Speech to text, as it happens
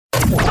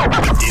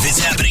It's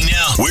happening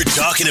now. We're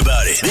talking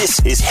about it. This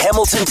is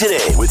Hamilton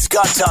Today with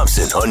Scott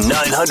Thompson on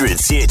 900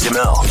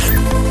 CHML.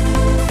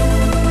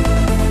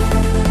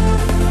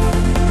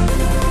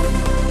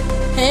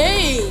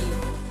 Hey,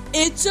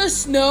 it's a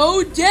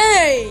snow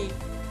day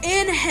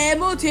in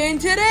Hamilton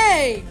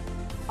today.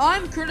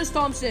 I'm Curtis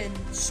Thompson,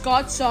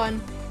 Scott's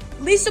son.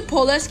 Lisa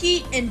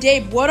Poleski and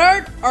Dave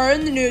Woodard are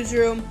in the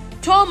newsroom.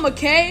 Tom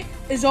McKay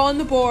is on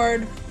the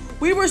board.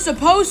 We were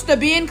supposed to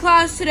be in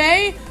class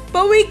today,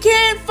 but we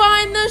can't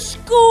find the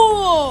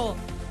school.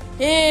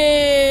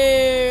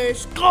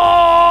 Here's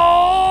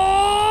Scott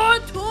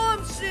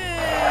Thompson.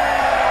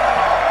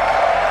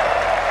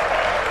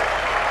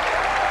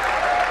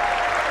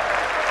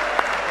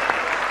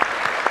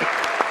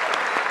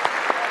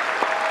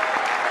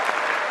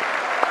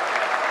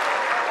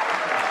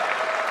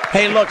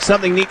 Hey, look,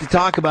 something neat to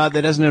talk about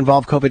that doesn't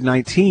involve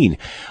COVID-19.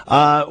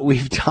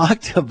 We've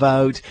talked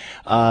about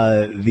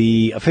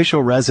the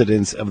official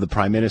residence of the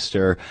Prime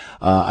Minister,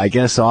 I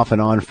guess off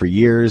and on for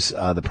years.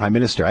 The Prime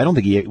Minister, I don't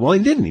think he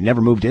didn't. He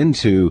never moved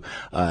into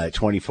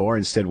 24,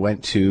 instead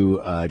went to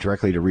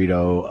directly to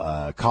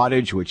Rideau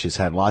Cottage, which has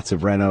had lots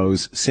of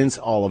renos since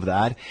all of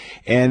that.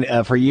 And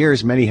for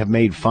years, many have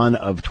made fun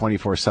of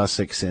 24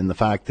 Sussex and the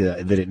fact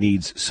that it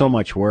needs so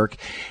much work.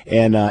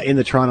 And in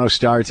the Toronto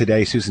Star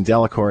today, Susan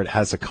Delacourt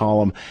has a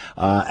column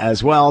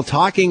as well,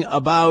 talking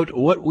about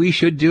what we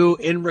should do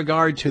in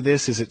regard to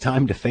this. Is it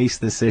time to face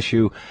this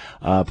issue?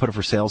 Put a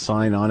for sale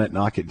sign on it,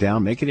 knock it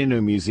down, make it into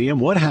a museum,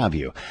 what have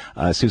you?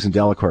 Susan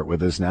Delacourt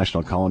with us,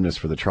 national columnist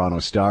for the Toronto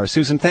Star.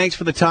 Susan, thanks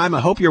for the time.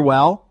 I hope you're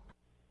well.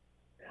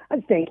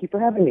 Thank you for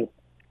having me.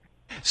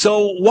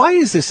 So why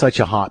is this such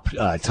a hot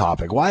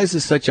topic? Why is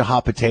this such a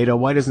hot potato?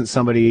 Why doesn't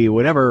somebody,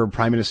 whatever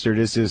Prime Minister it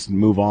is, just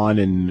move on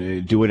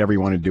and do whatever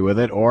you want to do with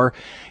it? Or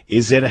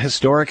is it a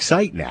historic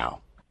site now?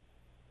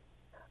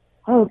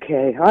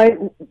 Okay.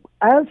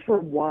 As for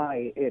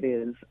why it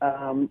is,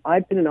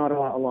 I've been in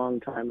Ottawa a long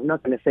time. I'm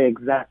not going to say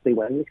exactly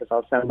when because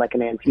I'll sound like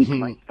an antique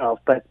myself.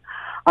 But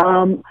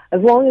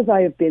as long as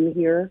I have been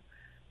here,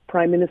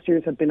 prime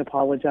ministers have been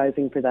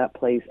apologizing for that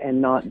place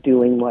and not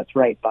doing what's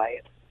right by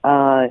it.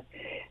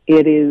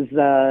 It is.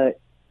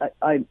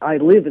 I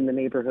live in the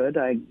neighborhood.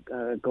 I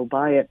go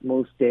by it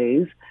most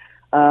days,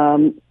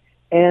 and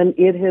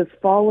it has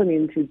fallen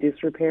into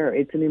disrepair.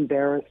 It's an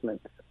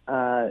embarrassment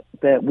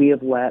that we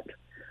have let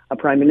a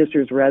prime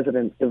minister's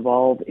residence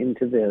evolve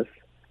into this.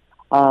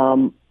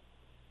 And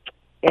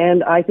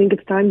I think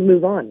it's time to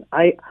move on.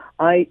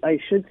 I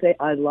should say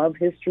I love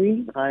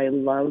history. I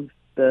love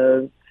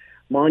the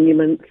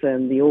monuments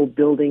and the old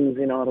buildings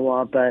in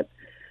Ottawa, but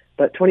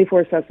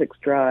 24 Sussex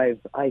Drive,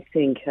 I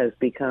think, has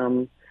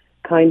become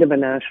kind of a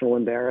national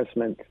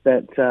embarrassment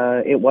that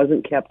it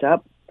wasn't kept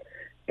up,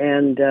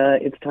 and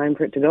it's time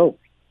for it to go.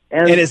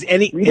 And is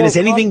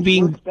anything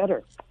being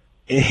better?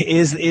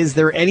 Is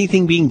there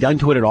anything being done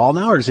to it at all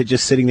now, or is it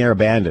just sitting there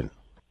abandoned?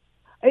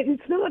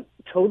 It's not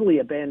totally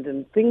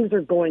abandoned. Things are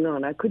going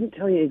on. I couldn't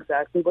tell you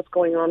exactly what's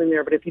going on in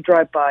there, but if you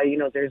drive by,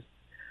 there's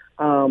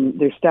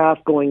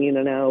staff going in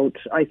and out.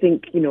 I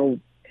think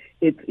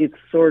it's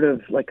sort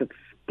of like a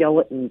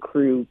skeleton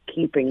crew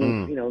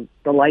keeping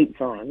the lights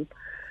on.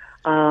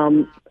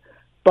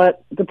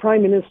 But the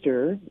Prime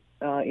Minister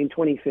in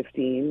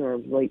 2015 or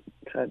late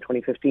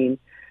 2015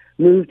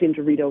 moved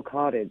into Rideau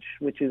Cottage,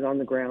 which is on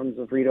the grounds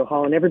of Rideau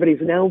Hall, and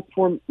everybody's now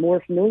more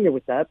familiar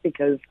with that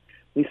because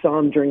we saw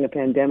him during the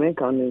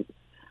pandemic on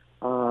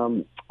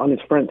his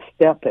front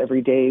step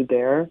every day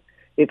there.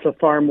 It's a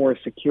far more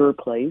secure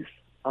place.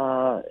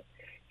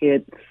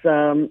 It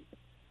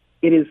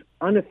is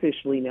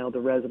unofficially now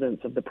the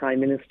residence of the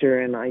Prime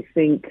Minister, and I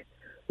think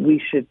we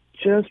should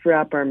just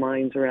wrap our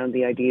minds around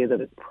the idea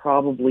that it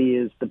probably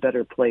is the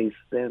better place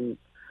than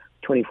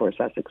 24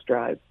 Sussex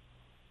Drive.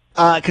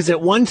 Because at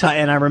one time,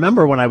 and I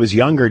remember when I was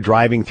younger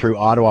driving through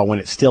Ottawa when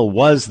it still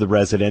was the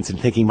residence and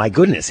thinking, my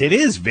goodness, it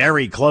is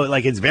very close.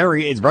 Like it's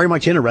very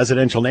much in a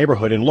residential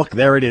neighborhood. And look,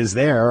 there it is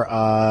there.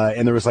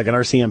 And there was like an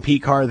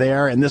RCMP car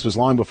there. And this was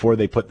long before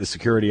they put the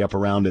security up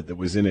around it that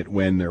was in it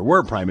when there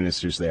were prime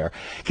ministers there.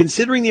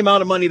 Considering the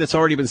amount of money that's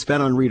already been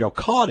spent on Rideau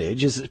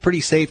Cottage, is it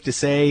pretty safe to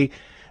say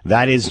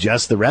that is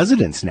just the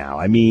residence now?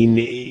 I mean,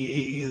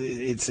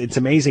 it's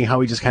amazing how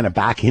we just kind of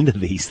back into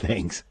these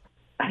things.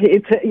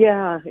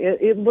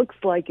 It looks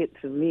like it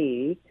to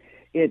me.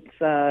 It's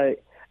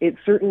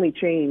certainly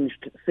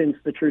changed since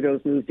the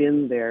Trudeaus moved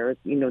in there.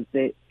 You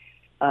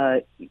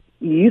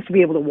used to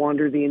be able to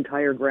wander the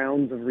entire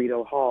grounds of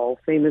Rideau Hall.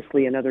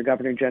 Famously, another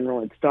Governor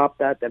General had stopped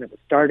that. Then it was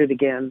started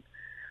again.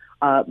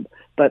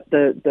 But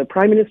the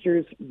Prime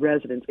Minister's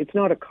residence, it's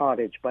not a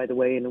cottage, by the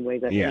way, in a way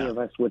that any of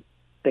us would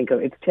think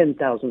of. It's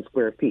 10,000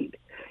 square feet.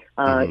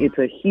 It's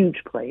a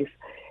huge place.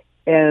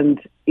 And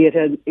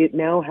it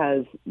now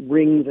has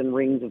rings and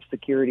rings of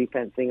security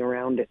fencing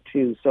around it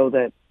too, so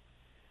that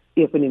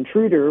if an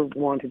intruder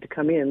wanted to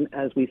come in,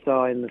 as we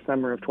saw in the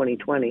summer of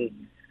 2020,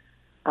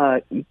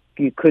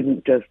 you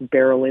couldn't just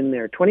barrel in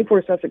there.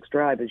 24 Sussex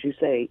Drive, as you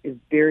say, is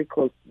very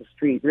close to the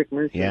street. Rick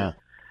Mercer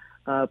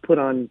put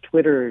on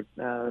Twitter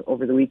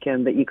over the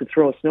weekend that you could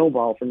throw a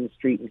snowball from the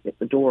street and hit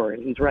the door,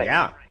 and he's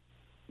right.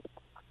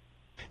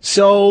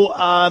 So,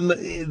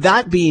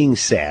 that being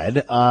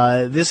said,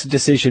 this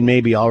decision may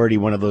be already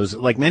one of those,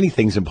 like many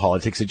things in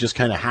politics, it just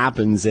kind of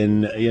happens,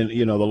 and,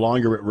 the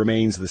longer it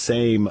remains the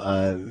same,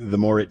 the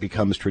more it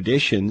becomes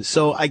tradition.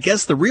 So I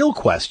guess the real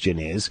question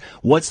is,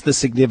 what's the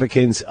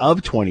significance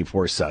of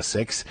 24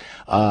 Sussex?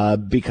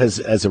 Because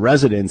as a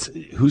resident,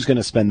 who's going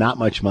to spend that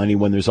much money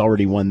when there's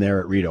already one there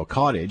at Rideau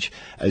Cottage,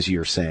 as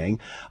you're saying?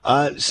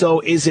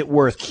 So is it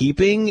worth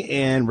keeping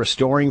and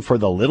restoring for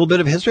the little bit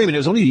of history? I mean, it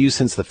was only used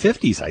since the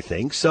 50s, I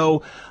think.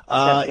 So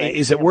right.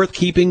 Is it worth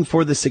keeping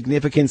for the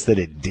significance that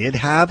it did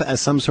have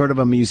as some sort of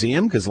a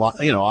museum? Because,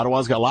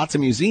 Ottawa's got lots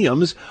of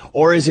museums.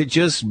 Or is it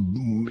just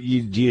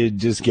you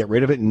just get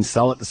rid of it and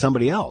sell it to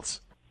somebody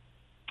else?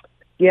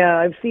 Yeah,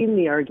 I've seen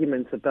the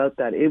arguments about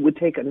that. It would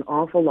take an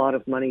awful lot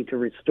of money to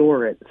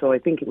restore it. So I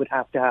think it would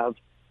have to have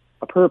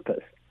a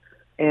purpose.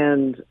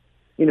 And,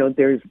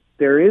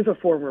 there is a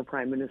former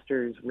Prime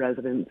Minister's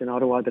residence in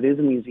Ottawa that is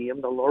a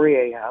museum, the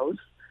Laurier House.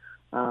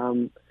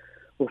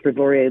 Wilfrid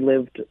Laurier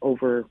lived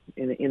over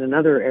in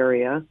another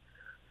area.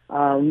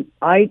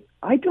 I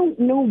don't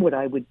know what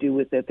I would do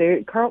with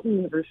it. Carleton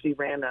University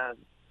ran a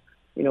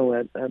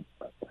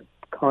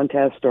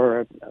contest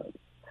or a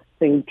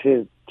thing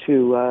to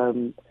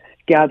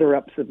gather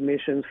up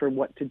submissions for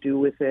what to do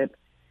with it.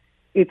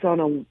 It's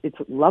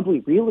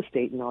lovely real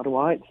estate in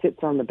Ottawa. It sits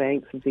on the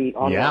banks of the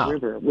Ottawa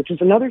River, which is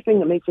another thing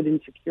that makes it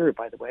insecure,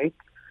 by the way.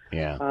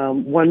 Yeah.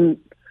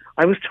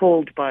 I was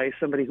told by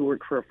somebody who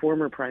worked for a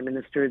former prime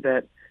minister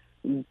that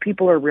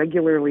people are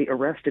regularly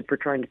arrested for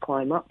trying to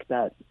climb up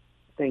that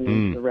thing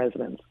into the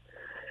residence.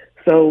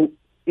 So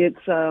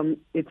it's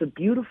a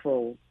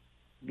beautiful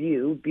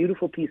view,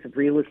 beautiful piece of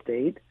real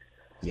estate.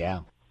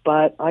 Yeah.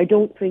 But I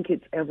don't think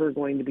it's ever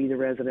going to be the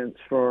residence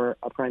for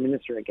a prime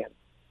minister again.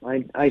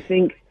 I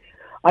think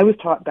I was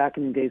taught back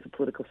in the days of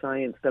political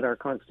science that our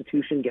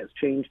Constitution gets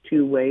changed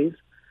two ways.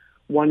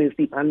 One is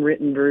the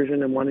unwritten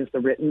version and one is the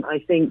written. I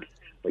think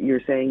what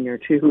you're saying there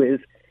too is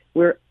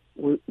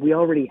we've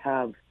already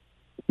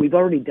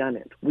done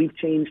it. We've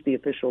changed the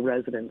official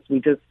residence. We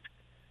just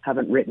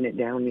haven't written it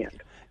down yet.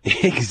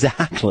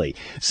 Exactly.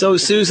 So,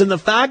 Susan, the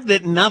fact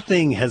that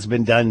nothing has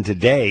been done to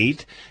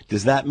date,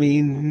 does that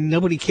mean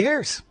nobody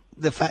cares?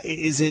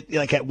 Is it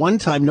like at one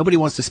time nobody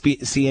wants to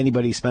see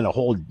anybody spend a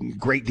whole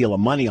great deal of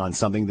money on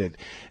something that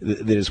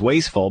is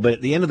wasteful, but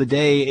at the end of the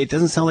day, it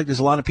doesn't sound like there's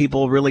a lot of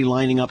people really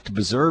lining up to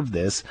preserve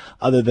this,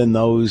 other than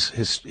those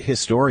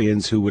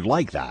historians who would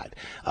like that.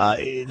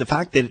 The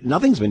fact that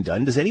nothing's been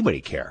done, does anybody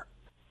care?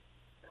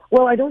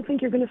 Well, I don't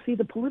think you're going to see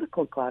the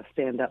political class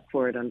stand up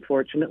for it,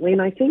 unfortunately,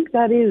 and I think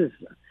that is,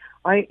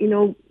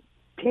 10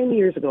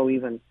 years ago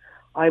even,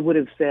 I would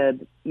have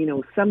said,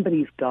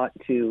 somebody's got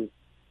to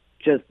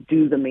just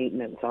do the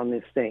maintenance on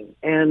this thing.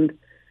 And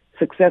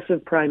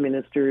successive prime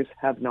ministers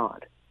have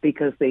not,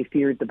 because they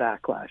feared the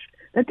backlash.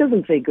 That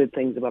doesn't say good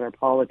things about our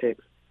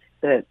politics,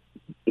 that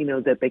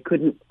they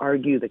couldn't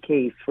argue the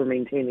case for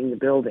maintaining the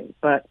building.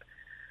 But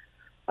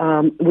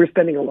we're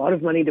spending a lot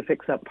of money to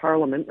fix up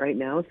Parliament right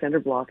now. Centre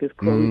Block is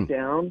closed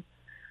down.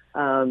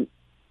 I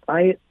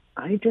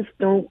just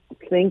don't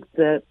think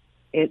that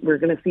we're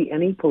going to see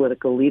any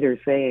political leader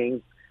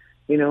saying,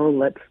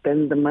 let's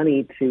spend the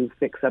money to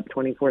fix up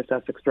 24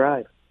 Sussex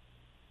Drive.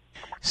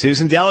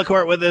 Susan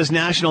Delacourt with us,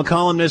 national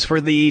columnist for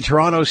the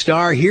Toronto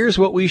Star. Here's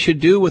what we should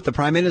do with the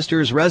Prime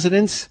Minister's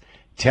residence.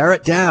 Tear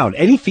it down.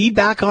 Any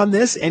feedback on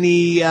this?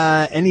 Any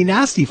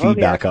nasty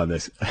feedback on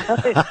this?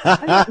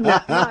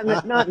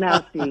 Not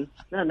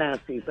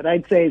nasty, but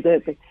I'd say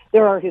that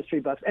there are history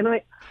buffs. And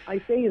I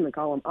say in the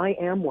column, I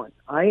am one.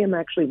 I am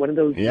actually one of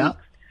those geeks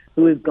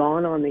who has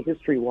gone on the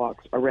history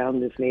walks around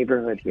this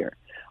neighborhood here.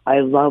 I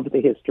love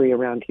the history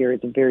around here.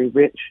 It's a very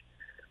rich,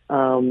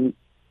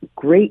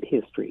 great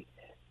history.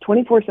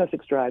 24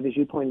 Sussex Drive, as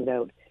you pointed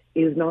out,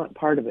 is not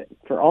part of it.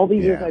 For all the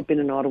years I've been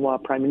in Ottawa,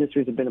 prime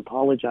ministers have been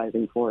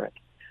apologizing for it.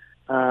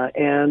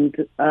 And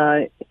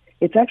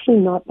it's actually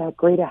not that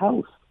great a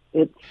house.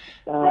 It's,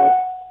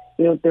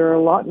 there are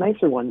a lot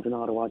nicer ones in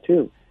Ottawa,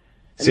 too.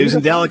 And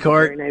Susan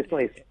Delacourt. Very nice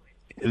place.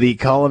 The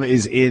column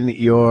is in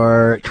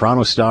your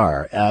Toronto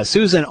Star.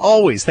 Susan,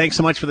 always, thanks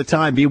so much for the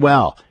time. Be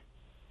well.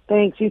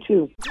 Thanks, you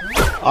too.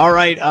 All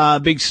right,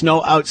 big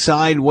snow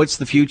outside. What's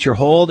the future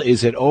hold?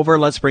 Is it over?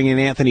 Let's bring in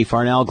Anthony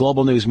Farnell,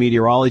 Global News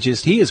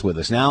meteorologist. He is with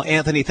us now.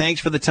 Anthony,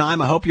 thanks for the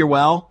time. I hope you're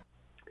well.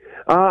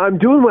 I'm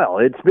doing well.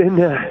 It's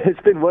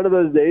been one of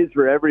those days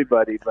for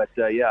everybody, but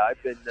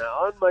I've been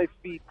on my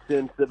feet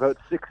since about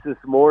 6 this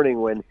morning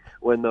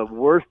when the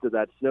worst of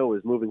that snow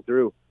was moving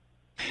through.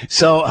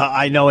 So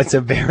I know it's a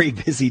very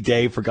busy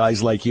day for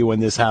guys like you when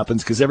this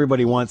happens, because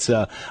everybody wants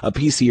a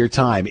piece of your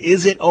time.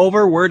 Is it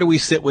over? Where do we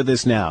sit with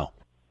this now?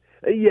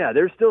 Yeah,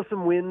 there's still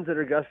some winds that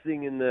are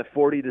gusting in the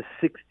 40 to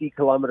 60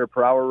 kilometer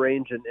per hour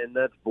range, and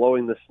that's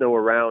blowing the snow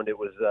around. It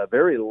was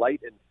very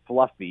light and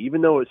fluffy,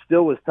 even though it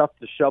still was tough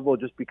to shovel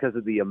just because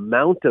of the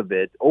amount of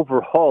it.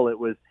 Overall, it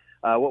was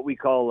what we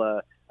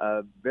call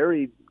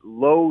very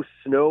low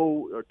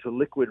snow to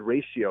liquid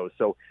ratio.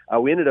 So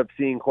we ended up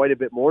seeing quite a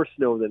bit more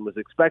snow than was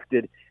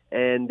expected,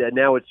 and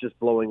now it's just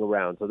blowing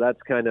around. So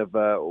that's kind of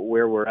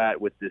where we're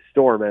at with this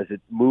storm as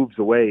it moves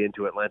away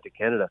into Atlantic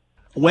Canada.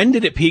 When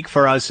did it peak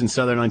for us in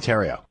southern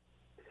Ontario?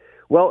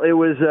 Well, it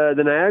was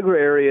the Niagara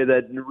area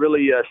that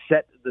really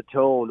set the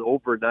tone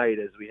overnight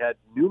as we had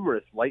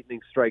numerous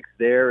lightning strikes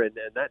there, and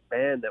that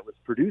band that was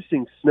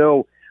producing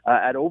snow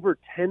at over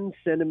 10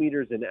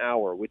 centimeters an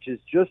hour, which is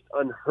just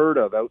unheard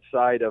of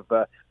outside of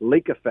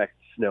lake effect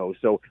snow.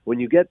 So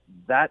when you get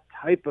that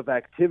type of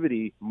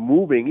activity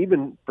moving,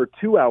 even for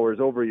 2 hours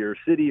over your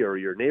city or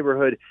your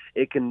neighborhood,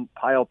 it can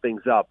pile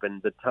things up.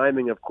 And the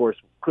timing, of course,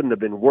 couldn't have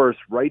been worse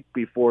right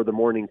before the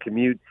morning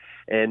commute.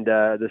 And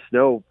the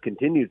snow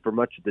continued for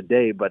much of the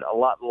day, but a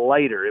lot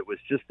lighter. It was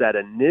just that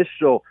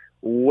initial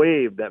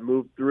wave that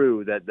moved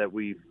through that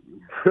we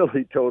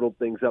really totaled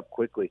things up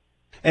quickly.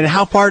 And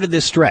how far did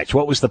this stretch?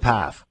 What was the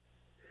path?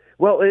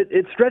 Well,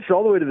 it stretched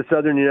all the way to the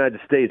southern United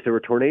States. There were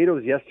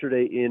tornadoes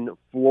yesterday in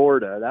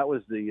Florida. That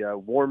was the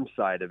warm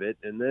side of it.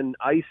 And then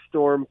ice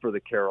storm for the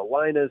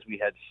Carolinas. We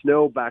had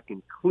snow back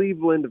in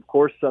Cleveland, of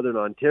course, southern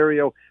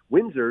Ontario.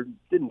 Windsor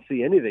didn't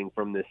see anything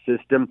from this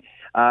system.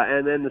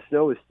 And then the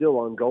snow is still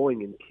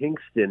ongoing in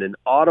Kingston and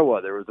Ottawa.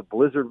 There was a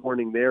blizzard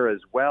warning there as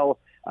well.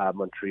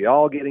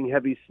 Montreal getting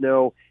heavy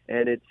snow.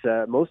 And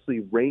it's mostly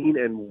rain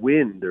and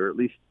wind, or at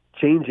least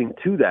changing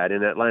to that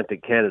in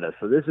Atlantic Canada.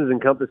 So this is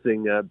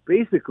encompassing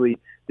basically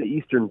the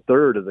eastern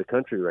third of the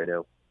country right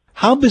now.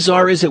 How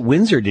bizarre is it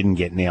Windsor didn't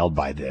get nailed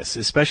by this,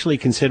 especially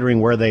considering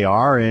where they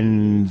are,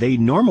 and they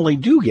normally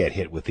do get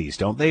hit with these,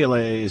 don't they?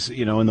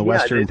 In the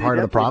western part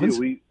of the province?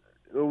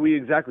 We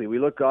exactly. We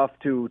look off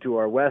to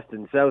our west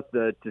and south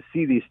to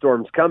see these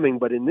storms coming,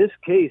 but in this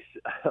case,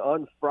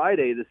 on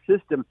Friday, the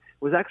system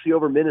was actually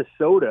over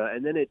Minnesota,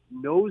 and then it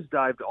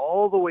nosedived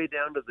all the way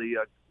down to the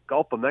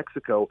Gulf of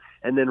Mexico,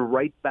 and then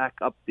right back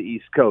up the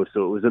East Coast.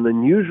 So it was an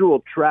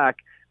unusual track,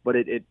 but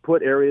it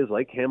put areas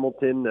like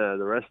Hamilton,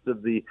 the rest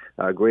of the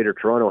greater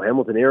Toronto,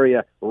 Hamilton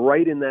area,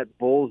 right in that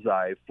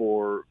bullseye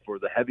for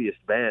the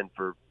heaviest band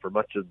for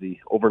much of the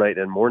overnight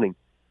and morning.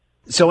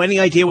 So any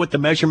idea what the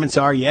measurements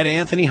are yet,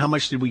 Anthony? How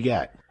much did we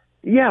get?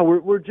 Yeah,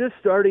 we're just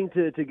starting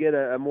to get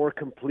a more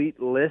complete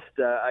list.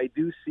 I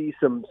do see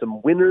some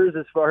winners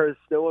as far as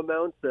snow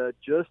amounts.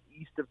 Just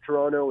east of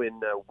Toronto in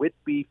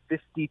Whitby,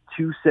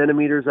 52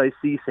 centimeters I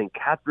see. St.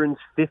 Catharines,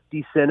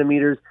 50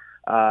 centimeters.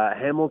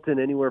 Hamilton,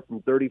 anywhere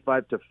from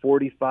 35 to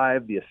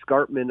 45. The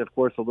Escarpment, of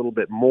course, a little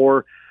bit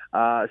more.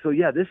 So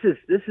yeah, this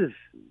is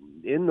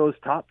in those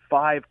top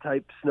 5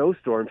 type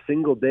snowstorm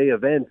single day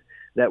events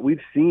that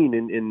we've seen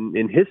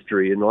in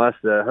history in the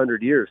last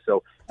 100 years.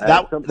 So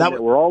that's something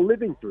that we're all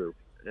living through.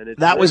 And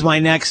that was my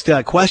next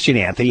question,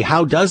 Anthony.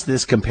 How does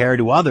this compare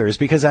to others?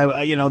 Because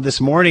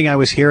this morning I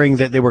was hearing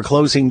that they were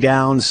closing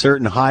down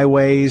certain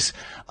highways,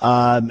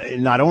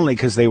 not only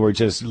because they were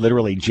just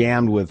literally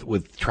jammed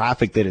with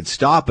traffic that had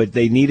stopped, but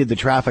they needed the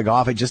traffic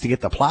off it just to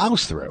get the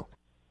plows through.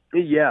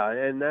 Yeah,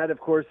 and that, of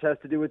course, has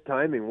to do with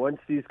timing. Once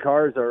these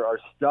cars are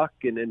stuck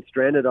and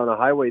stranded on a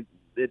highway,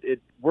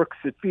 it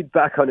feeds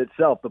back on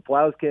itself. The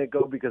plows can't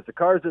go because the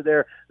cars are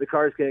there. The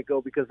cars can't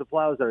go because the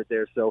plows aren't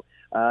there. So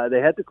they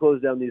had to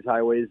close down these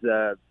highways,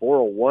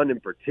 401 in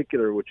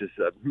particular, which is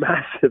a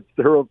massive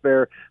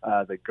thoroughfare,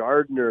 the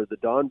Gardiner, the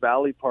Don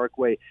Valley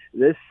Parkway.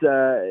 This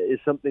is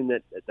something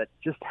that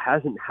just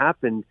hasn't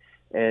happened.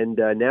 And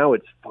now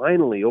it's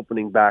finally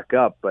opening back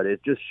up. But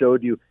it just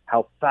showed you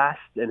how fast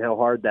and how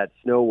hard that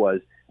snow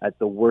was at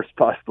the worst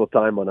possible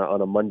time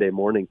on a Monday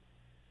morning.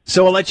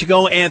 So I'll let you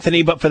go,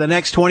 Anthony, but for the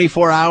next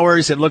 24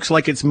 hours, it looks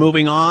like it's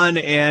moving on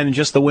and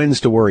just the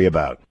winds to worry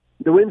about.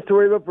 The winds to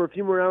worry about for a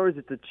few more hours.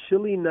 It's a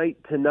chilly night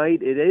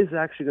tonight. It is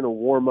actually going to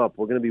warm up.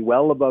 We're going to be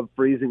well above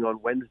freezing on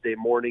Wednesday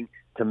morning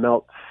to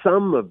melt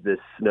some of this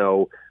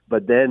snow,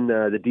 but then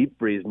the deep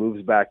freeze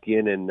moves back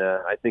in, and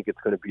I think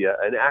it's going to be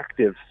an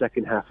active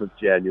second half of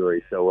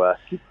January. So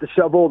keep the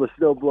shovel, the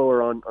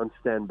snowblower on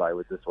standby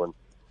with this one.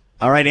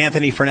 All right,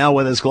 Anthony Furnell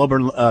with us,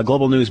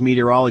 global news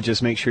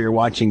meteorologist. Make sure you're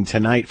watching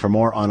tonight for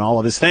more on all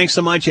of this. Thanks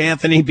so much,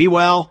 Anthony. Be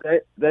well.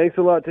 Hey, thanks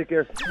a lot. Take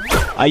care.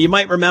 You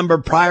might remember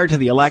prior to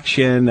the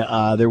election,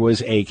 there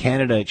was a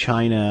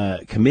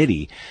Canada-China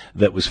committee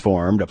that was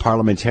formed, a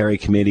parliamentary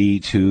committee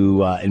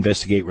to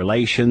investigate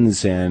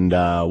relations and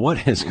what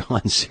has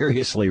gone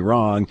seriously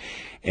wrong,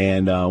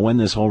 and when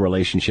this whole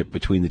relationship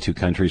between the two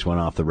countries went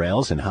off the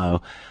rails, and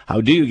how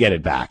do you get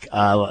it back?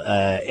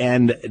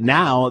 And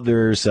now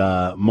there's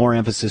more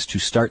emphasis to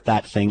start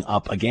that thing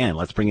up again.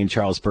 Let's bring in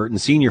Charles Burton,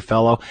 Senior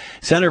Fellow,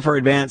 Center for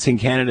Advancing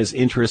Canada's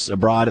Interests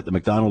Abroad at the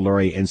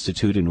Macdonald-Laurier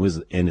Institute,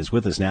 and is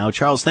with us now.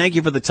 Charles, thank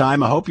you for the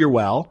time. I hope you're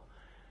well.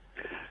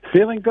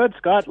 Feeling good,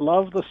 Scott.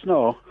 Love the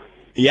snow.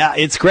 Yeah,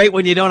 it's great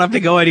when you don't have to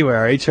go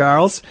anywhere, eh,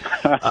 Charles?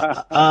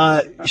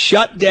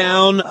 Shut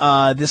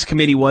down, this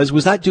committee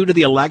was that due to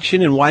the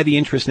election, and why the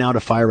interest now to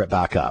fire it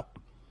back up?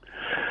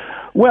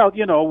 Well,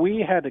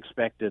 we had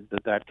expected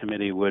that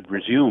committee would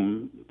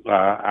resume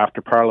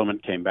after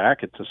Parliament came back.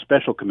 It's a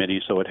special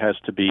committee, so it has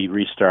to be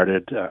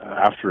restarted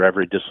after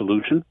every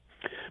dissolution.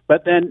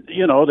 But then,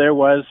 there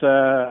was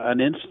an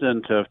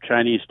incident of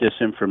Chinese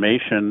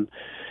disinformation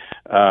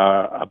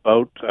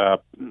about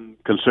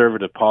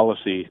conservative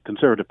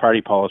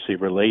party policy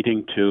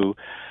relating to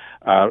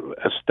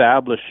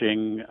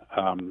establishing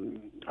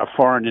a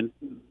Foreign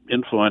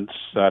Influence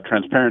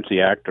Transparency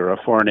Act or a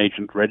Foreign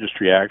Agent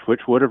Registry Act,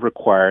 which would have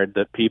required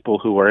that people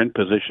who are in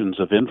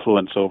positions of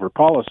influence over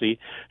policy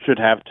should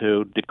have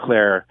to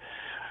declare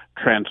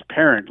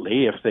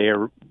transparently if they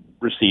are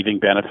receiving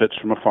benefits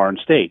from a foreign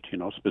state,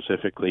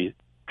 specifically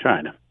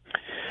China.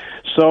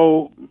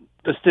 So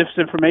this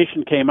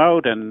disinformation came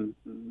out and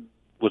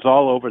was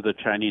all over the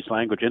Chinese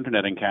language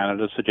internet in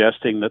Canada,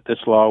 suggesting that this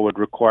law would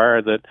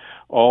require that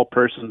all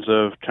persons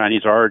of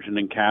Chinese origin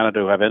in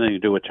Canada who have anything to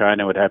do with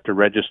China would have to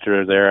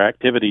register their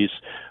activities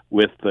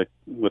with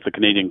the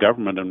Canadian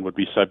government and would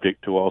be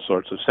subject to all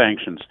sorts of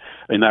sanctions.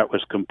 I mean, that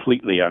was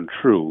completely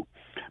untrue.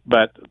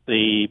 But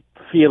the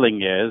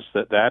feeling is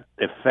that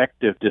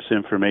effective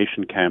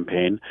disinformation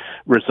campaign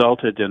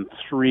resulted in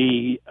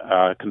 3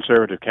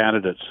 conservative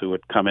candidates who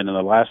had come in the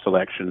last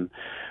election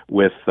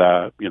with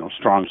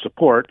strong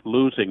support,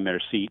 losing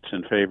their seats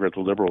in favor of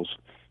the Liberals.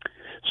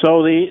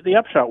 So the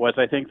upshot was,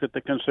 I think, that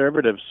the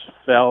Conservatives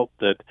felt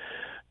that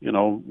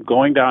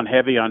going down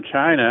heavy on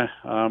China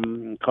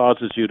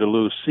causes you to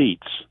lose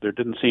seats. There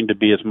didn't seem to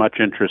be as much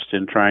interest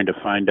in trying to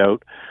find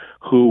out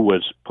who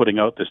was putting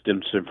out this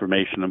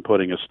disinformation and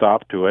putting a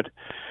stop to it.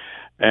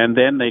 And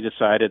then they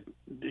decided,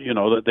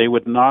 that they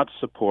would not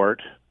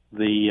support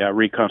the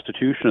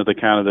reconstitution of the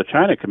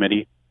Canada-China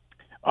Committee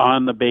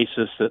on the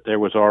basis that there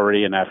was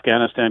already an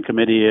Afghanistan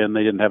committee and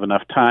they didn't have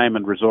enough time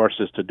and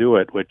resources to do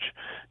it, which,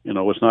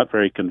 was not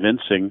very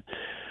convincing.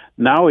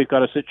 Now we've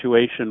got a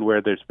situation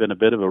where there's been a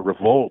bit of a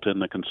revolt in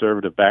the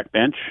Conservative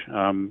backbench,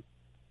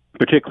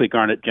 particularly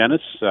Garnet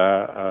Jennis,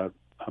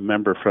 a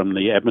member from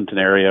the Edmonton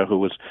area who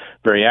was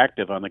very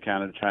active on the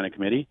Canada-China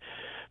Committee,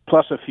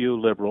 plus a few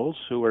Liberals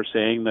who are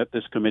saying that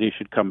this committee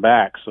should come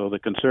back. So the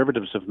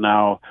Conservatives have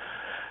now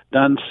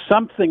done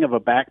something of a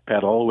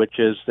backpedal, which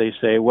is they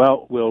say,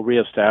 well, we'll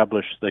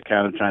reestablish the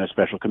Canada-China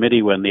Special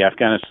Committee when the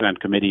Afghanistan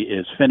Committee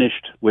is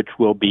finished, which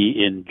will be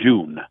in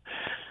June.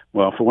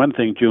 Well, for one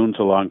thing, June's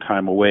a long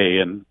time away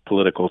in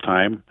political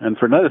time. And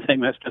for another thing,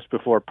 that's just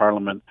before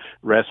Parliament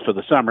rests for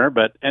the summer.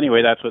 But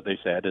anyway, that's what they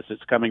said, is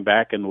it's coming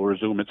back and will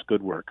resume its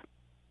good work.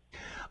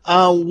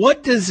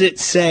 What does it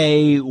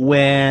say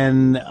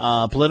when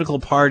political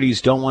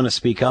parties don't want to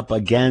speak up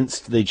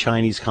against the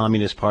Chinese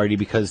Communist Party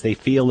because they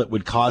feel it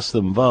would cost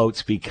them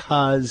votes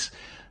because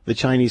the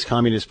Chinese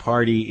Communist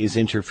Party is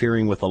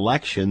interfering with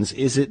elections?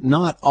 Is it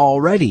not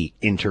already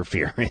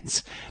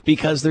interference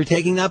because they're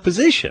taking that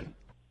position?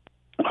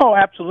 Oh,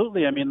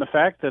 absolutely. I mean, the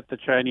fact that the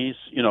Chinese,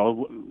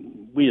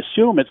 we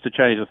assume it's the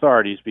Chinese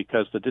authorities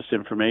because the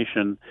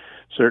disinformation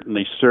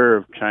certainly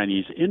served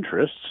Chinese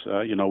interests.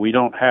 We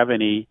don't have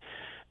any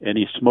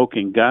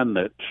smoking gun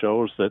that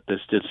shows that this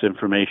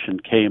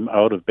disinformation came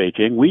out of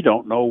Beijing. We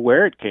don't know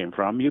where it came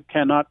from. You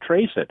cannot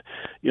trace it.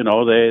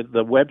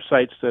 The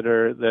websites that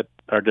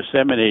are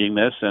disseminating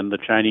this and the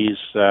Chinese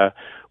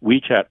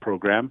WeChat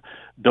program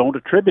don't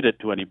attribute it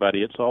to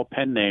anybody. It's all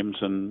pen names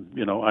and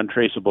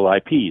untraceable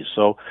IPs.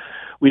 So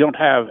we don't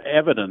have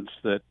evidence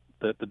that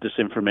the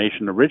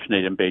disinformation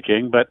originated in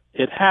Beijing, but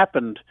it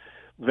happened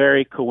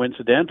very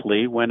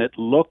coincidentally when it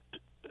looked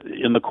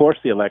in the course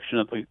of the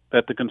election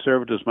that the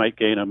Conservatives might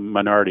gain a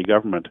minority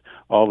government.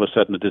 All of a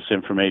sudden the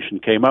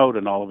disinformation came out,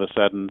 and all of a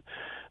sudden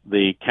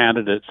the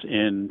candidates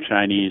in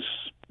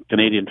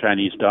Canadian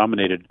Chinese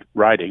dominated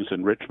ridings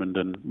in Richmond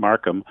and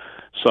Markham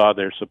saw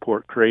their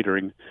support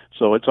cratering.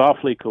 So it's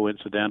awfully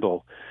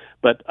coincidental.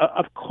 But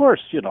of course,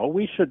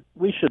 we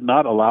should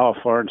not allow a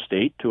foreign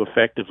state to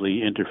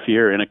effectively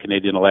interfere in a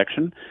Canadian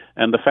election.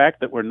 And the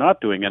fact that we're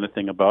not doing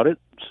anything about it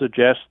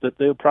suggests that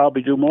they'll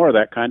probably do more of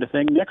that kind of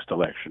thing next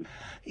election.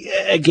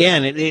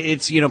 Again,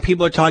 it's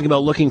people are talking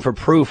about looking for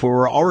proof.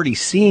 We're already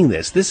seeing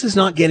this. This is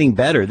not getting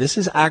better. This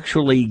is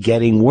actually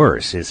getting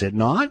worse, is it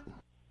not?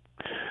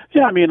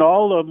 Yeah, I mean,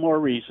 all the more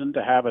reason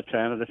to have a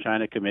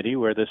Canada-China committee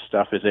where this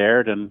stuff is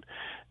aired and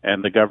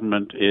the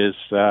government is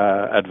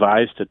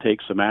advised to take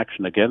some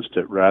action against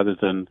it rather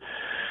than,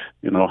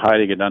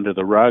 hiding it under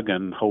the rug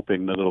and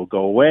hoping that it'll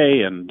go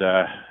away. And,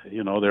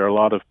 there are a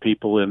lot of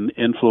people in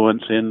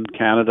influence in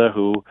Canada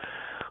who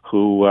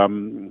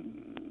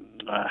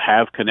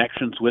have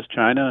connections with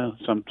China,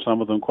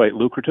 some of them quite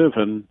lucrative,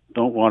 and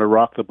don't want to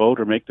rock the boat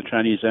or make the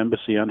Chinese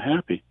embassy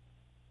unhappy.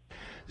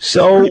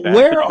 So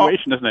where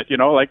situation, isn't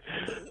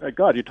it?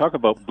 God, you talk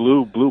about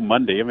blue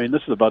Monday. I mean,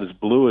 this is about as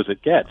blue as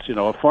it gets.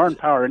 A foreign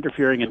power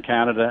interfering in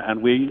Canada,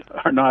 and we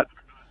are not.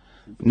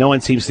 No one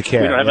seems to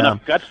care. We don't have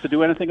enough guts to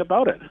do anything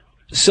about it.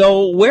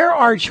 So where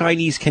are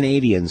Chinese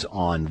Canadians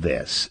on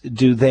this?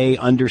 Do they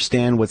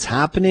understand what's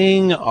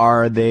happening?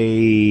 Are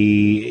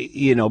they,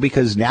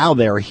 because now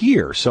they're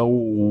here. So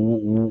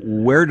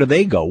where do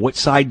they go? What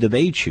side do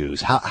they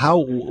choose?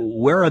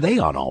 Where are they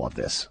on all of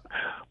this?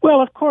 Well,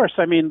 of course.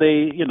 I mean,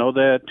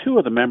 the two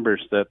of the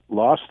members that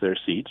lost their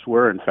seats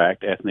were, in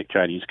fact, ethnic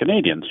Chinese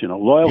Canadians,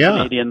 loyal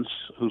Canadians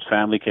whose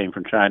family came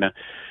from China.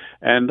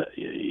 And,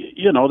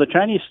 the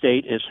Chinese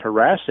state is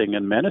harassing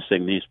and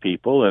menacing these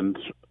people and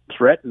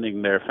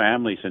threatening their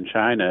families in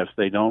China if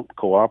they don't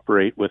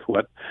cooperate with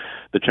what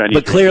the Chinese.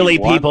 But clearly,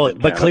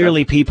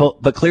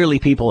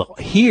 people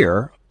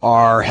here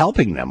are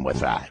helping them with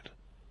that.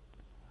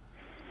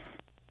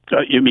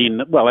 You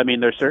mean? Well, I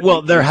mean, they're certainly.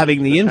 Well, they're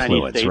having the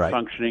influence, Chinese state right?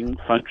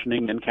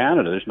 Functioning in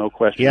Canada. There's no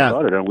question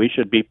about it, and we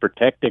should be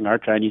protecting our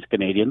Chinese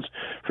Canadians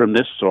from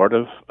this sort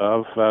of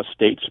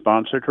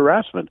state-sponsored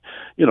harassment.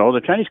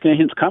 The Chinese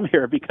Canadians come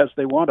here because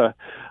they want a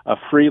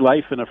free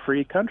life in a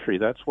free country.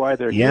 That's why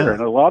they're here,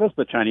 and a lot of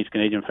the Chinese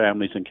Canadian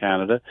families in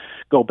Canada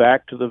go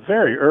back to the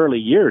very early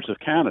years of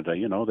Canada.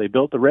 They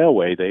built the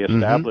railway, they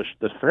established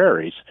the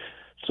ferries.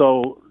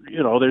 So,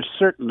 there's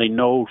certainly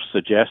no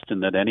suggestion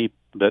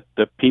that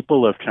the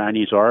people of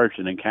Chinese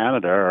origin in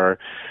Canada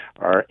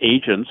are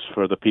agents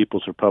for the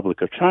People's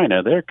Republic of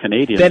China. They're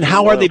Canadians. Then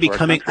how are they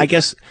becoming? I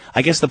guess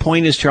the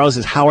point is, Charles,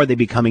 is how are they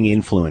becoming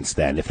influenced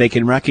then? If they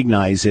can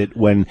recognize it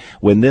when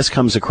this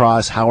comes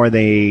across, how are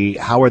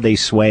they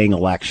swaying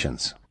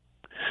elections?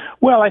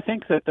 Well, I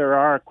think that there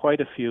are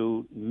quite a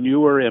few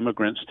newer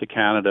immigrants to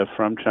Canada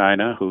from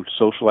China whose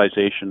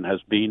socialization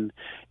has been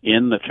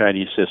in the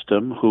Chinese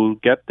system, who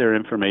get their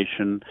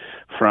information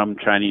from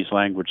Chinese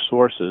language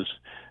sources.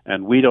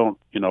 And we don't,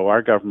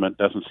 our government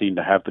doesn't seem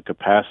to have the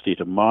capacity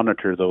to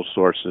monitor those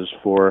sources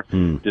for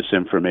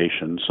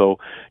disinformation. So,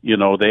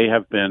 they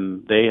have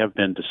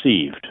been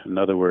deceived. In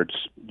other words,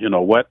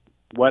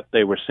 what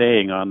they were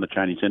saying on the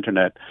Chinese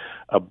internet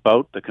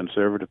about the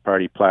Conservative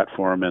Party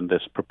platform and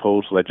this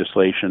proposed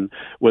legislation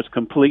was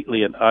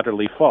completely and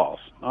utterly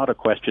false. Not a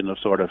question of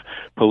sort of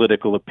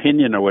political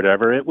opinion or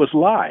whatever. It was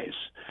lies.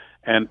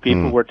 And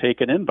people were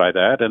taken in by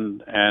that.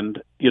 And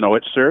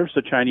it serves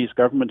the Chinese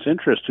government's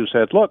interest, who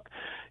said, look,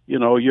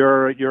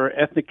 you're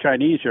ethnic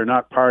Chinese. You're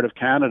not part of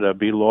Canada.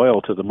 Be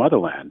loyal to the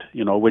motherland,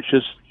 which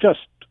is just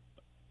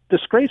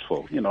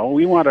disgraceful.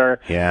 We want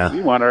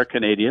our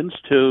Canadians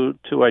to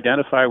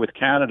identify with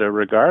Canada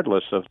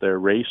regardless of their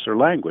race or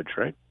language,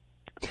 right?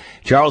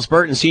 Charles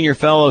Burton, Senior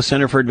Fellow,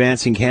 Center for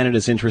Advancing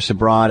Canada's Interests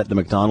Abroad at the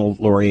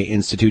Macdonald-Laurier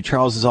Institute.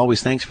 Charles, as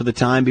always, thanks for the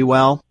time. Be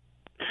well.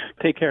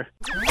 Take care.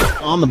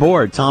 On the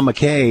board, Tom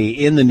McKay.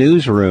 In the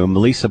newsroom,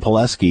 Lisa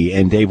Pileski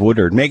and Dave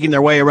Woodard making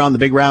their way around the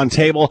big round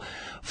table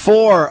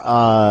for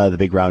the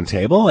big round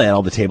table, and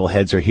all the table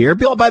heads are here.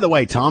 Bill, by the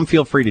way, Tom,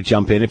 feel free to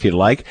jump in if you'd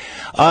like.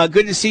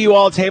 Good to see you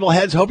all, table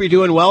heads. Hope you're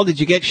doing well.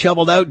 Did you get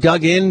shoveled out,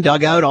 dug in,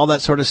 dug out, all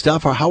that sort of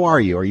stuff? Or how are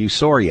you? Are you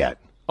sore yet?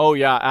 Oh,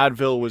 yeah,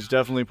 Advil was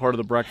definitely part of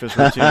the breakfast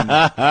routine.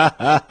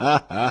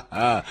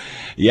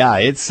 Yeah,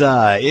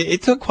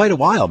 it took quite a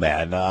while,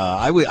 man.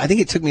 I think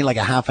it took me like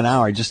a half an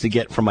hour just to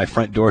get from my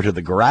front door to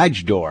the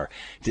garage door,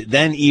 to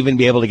then even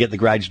be able to get the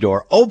garage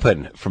door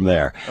open from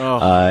there.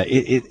 Oh.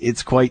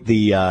 It's quite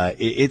the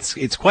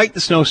it's quite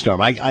the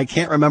snowstorm. I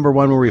can't remember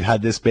one where we've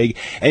had this big.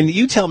 And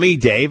you tell me,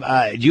 Dave,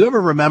 do you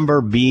ever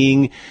remember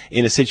being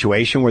in a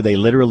situation where they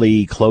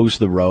literally closed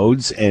the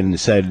roads and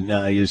said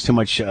there's too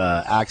much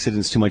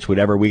accidents, too much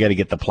whatever? We got to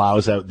get the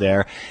plows out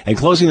there, and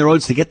closing the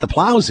roads to get the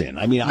plows in.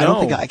 I mean,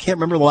 no. I can't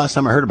remember the last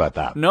time I heard about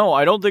that. No,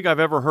 I don't think I've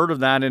ever heard of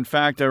that. In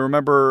fact, I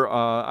remember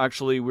I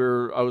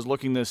was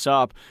looking this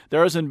up.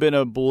 There hasn't been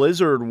a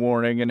blizzard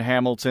warning in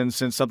Hamilton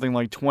since something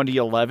like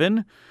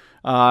 2011.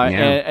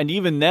 And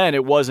even then,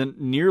 it wasn't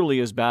nearly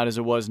as bad as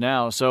it was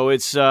now. So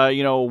it's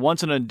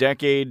once in a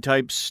decade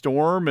type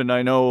storm, and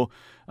I know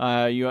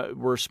you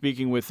were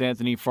speaking with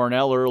Anthony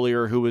Farnell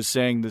earlier, who was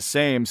saying the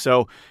same.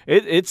 So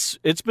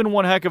it's been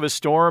one heck of a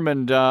storm,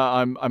 and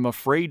I'm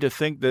afraid to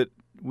think that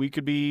we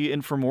could be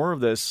in for more of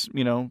this,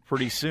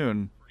 pretty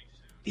soon.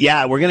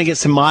 Yeah, we're going to get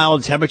some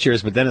mild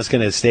temperatures, but then it's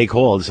going to stay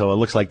cold. So it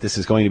looks like this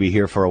is going to be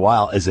here for a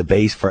while as a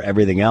base for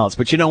everything else.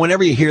 But,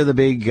 whenever you hear the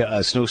big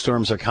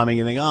snowstorms are coming,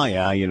 you think, oh,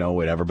 yeah,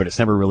 whatever. But it's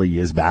never really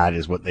as bad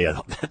as what they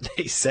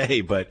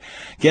say. But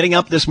getting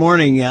up this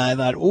morning, I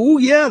thought, oh,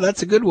 yeah,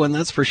 that's a good one.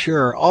 That's for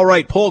sure. All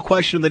right, poll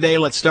question of the day.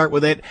 Let's start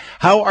with it.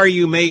 How are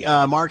you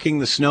marking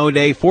the snow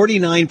day?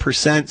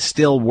 49%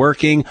 still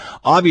working.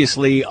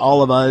 Obviously,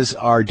 all of us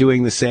are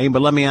doing the same.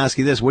 But let me ask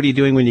you this. What are you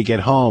doing when you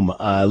get home?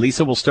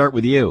 Lisa, we'll start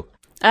with you.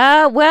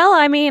 Well,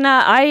 I mean,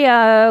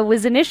 I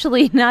was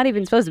initially not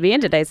even supposed to be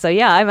in today, so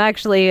yeah, I'm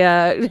actually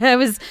I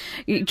was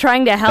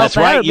trying to help out. That's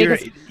right.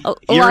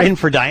 You're in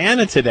for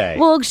Diana today.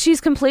 Well,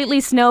 she's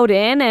completely snowed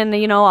in, and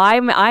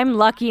I'm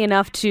lucky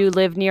enough to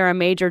live near a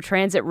major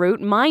transit route,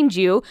 mind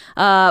you.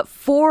 5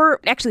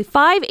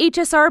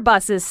 HSR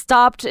buses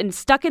stopped and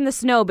stuck in the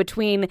snow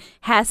between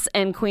Hess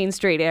and Queen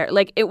Street.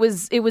 Like it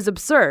was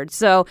absurd.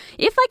 So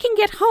if I can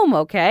get home,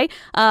 okay,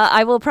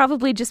 I will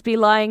probably just be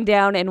lying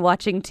down and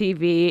watching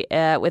TV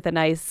with a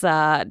nice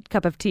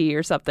cup of tea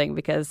or something,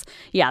 because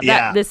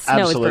this snow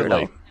absolutely. is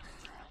brutal.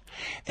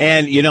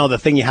 And, the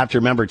thing you have to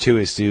remember, too,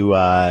 is you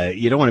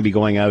don't want to be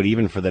going out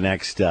even for the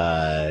next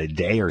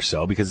day or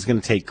so, because it's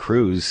going to take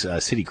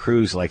city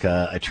crews, like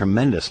a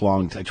tremendously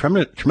long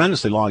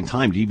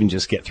time to even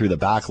just get through the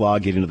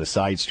backlog, get into the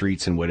side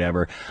streets and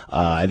whatever.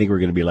 I think we're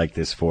going to be like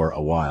this for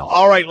a while.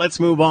 All right, let's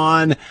move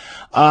on.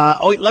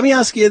 Let me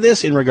ask you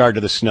this in regard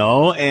to the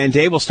snow. And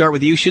Dave, we'll start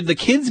with you. Should the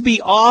kids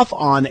be off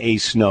on a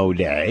snow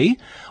day,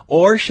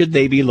 or should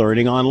they be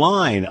learning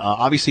online?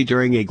 Obviously,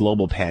 during a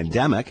global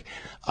pandemic,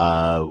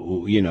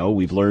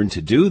 we've learned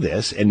to do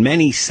this, and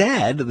many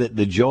said that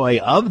the joy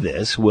of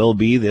this will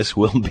be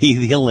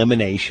the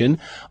elimination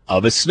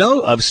of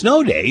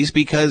snow days,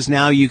 because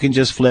now you can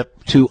just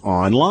flip to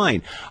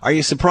online. Are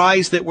you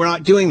surprised that we're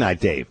not doing that,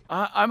 Dave?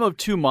 I'm of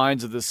two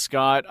minds of this,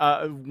 Scott.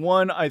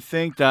 One, I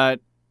think that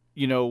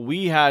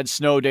we had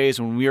snow days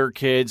when we were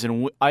kids,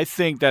 and I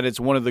think that it's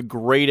one of the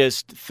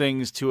greatest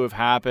things to have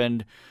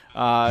happened.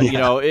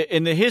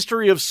 In the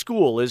history of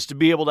school, is to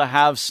be able to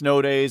have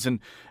snow days, and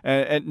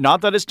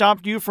not that it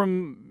stopped you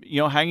from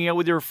hanging out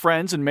with your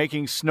friends and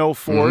making snow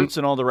forts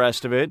and all the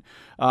rest of it,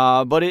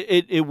 but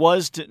it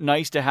was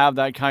nice to have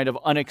that kind of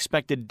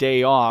unexpected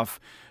day off.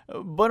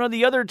 But on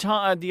the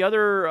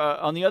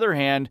other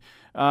hand,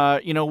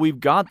 we've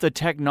got the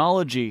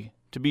technology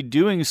to be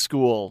doing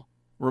school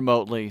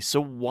remotely,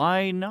 so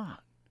why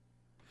not?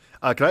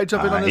 Can I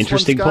jump in on this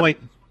interesting one, Scott? Point.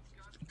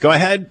 Go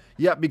ahead.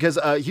 Yeah, because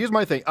here's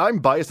my thing. I'm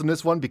biased on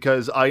this one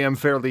because I am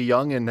fairly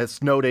young, and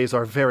snow days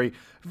are very,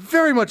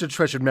 very much a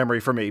treasured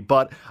memory for me.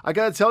 But I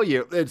gotta tell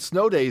you,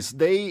 snow days,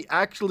 they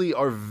actually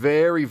are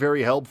very,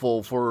 very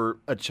helpful for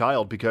a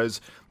child,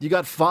 because you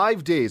got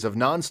 5 days of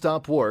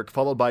nonstop work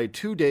followed by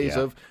 2 days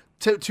of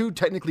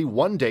technically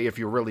 1 day, if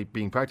you're really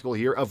being practical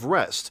here, of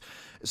rest.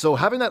 So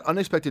having that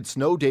unexpected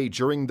snow day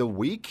during the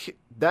week,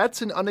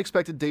 that's an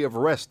unexpected day of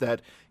rest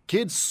that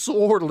kids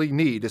sorely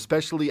need,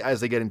 especially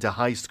as they get into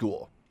high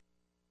school.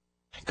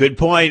 Good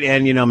point.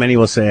 And, many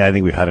will say, I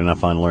think we've had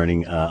enough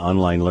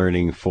online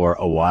learning for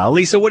a while.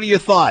 Lisa, what are your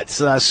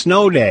thoughts?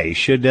 Snow day,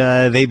 should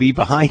they be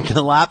behind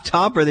the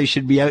laptop, or they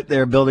should be out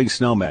there building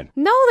snowmen?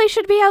 No, they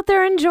should be out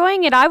there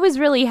enjoying it. I was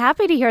really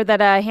happy to hear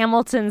that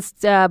Hamilton's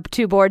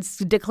two boards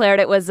declared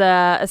it was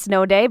a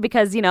snow day,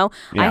 because, I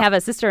have a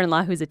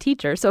sister-in-law who's a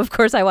teacher, so of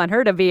course I want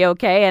her to be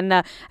okay.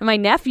 And my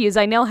nephews,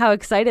 I know how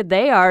excited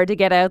they are to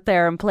get out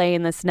there and play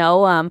in the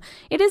snow.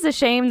 It is a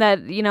shame that,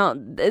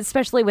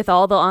 especially with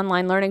all the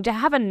online learning,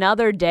 to have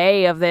another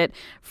day of it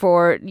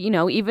for,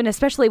 even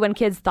especially when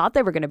kids thought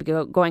they were going to be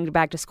going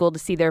back to school to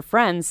see their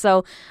friends.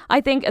 So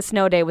I think a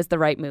snow day was the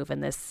right move in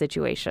this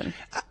situation.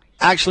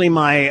 Actually,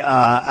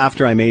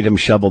 after I made him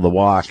shovel the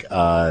walk,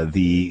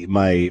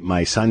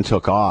 my son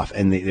took off,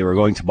 and they were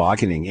going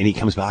tobogganing, and he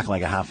comes back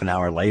like a half an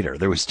hour later.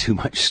 There was too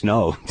much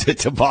snow to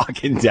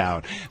toboggan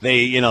down.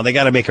 They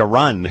got to make a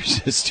run.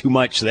 There's just too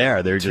much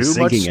there. They're just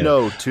sinking in it.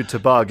 Too much snow to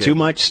toboggan. Too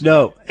much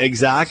snow.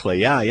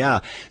 Exactly. Yeah.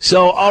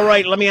 So, all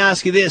right, let me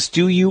ask you this.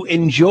 Do you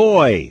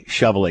enjoy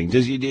shoveling?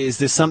 Is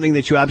this something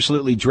that you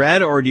absolutely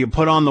dread, or do you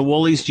put on the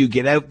woolies? Do you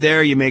get out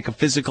there? You make a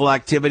physical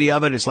activity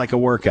of it? It's like a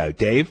workout.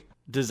 Dave?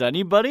 Does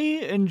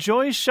anybody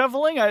enjoy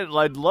shoveling?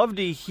 I'd love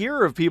to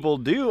hear if people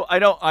do.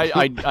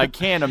 I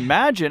can't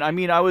imagine. I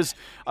mean, I was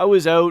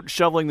out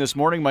shoveling this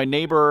morning. My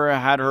neighbor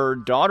had her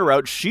daughter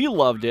out. She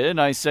loved it, and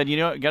I said,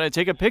 got to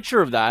take a picture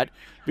of that,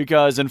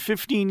 because in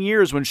 15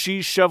 years, when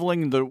she's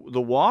shoveling the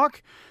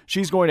walk,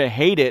 she's going to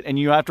hate it, and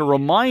you have to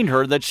remind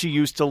her that she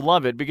used to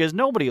love it, because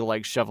nobody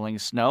likes shoveling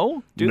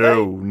snow, do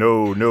they?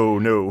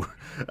 No.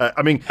 All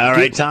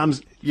right,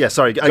 Tom's. Yeah,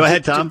 sorry. Go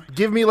ahead, Tom.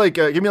 Give me like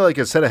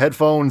a set of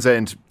headphones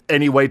and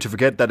any way to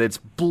forget that it's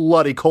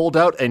bloody cold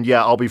out, and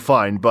yeah, I'll be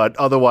fine. But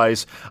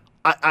otherwise,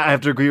 I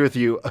have to agree with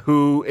you.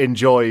 Who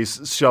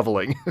enjoys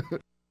shoveling?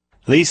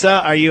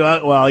 Lisa, are you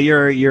out? Well,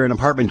 you're an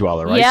apartment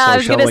dweller, right? Yeah, so I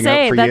was going to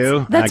say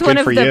that's one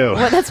of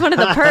that's one of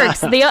the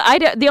perks.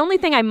 The only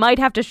thing I might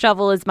have to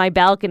shovel is my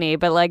balcony,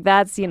 but like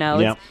that's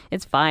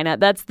it's fine.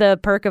 That's the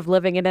perk of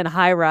living in a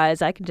high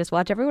rise. I can just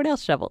watch everyone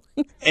else shovel.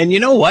 And you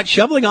know what?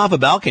 Shoveling off a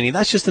balcony,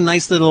 that's just a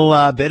nice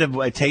little bit of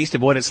a taste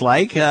of what it's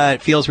like.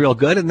 It feels real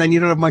good, and then you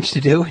don't have much to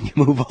do, and you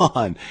move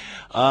on.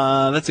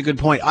 That's a good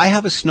point. I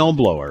have a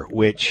snowblower,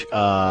 which,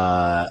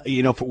 for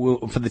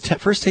the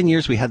first 10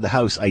 years we had the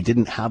house, I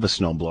didn't have a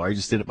snowblower. I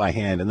just did it by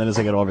hand. And then as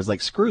I got over, it's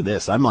like, screw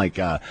this. I'm like,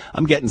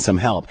 I'm getting some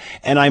help.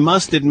 And I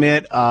must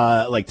admit,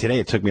 like today,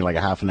 it took me like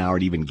a half an hour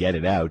to even get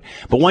it out.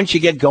 But once you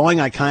get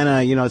going, I kind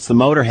of, it's the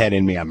motorhead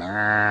in me.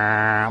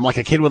 I'm like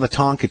a kid with a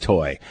Tonka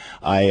toy.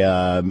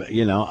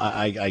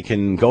 I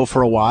can go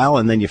for a while,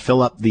 and then you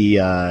fill up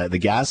the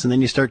gas, and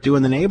then you start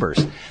doing the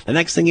neighbors. The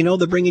next thing you know,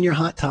 they're bringing your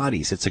hot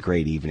toddies. It's a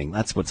great evening.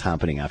 That's what's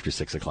happening after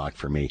 6 o'clock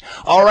for me.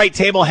 All right,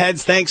 table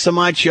heads, thanks so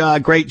much.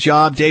 Great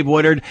job, Dave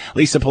Woodard,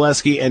 Lisa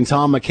Pileski, and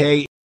Tom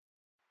McKay.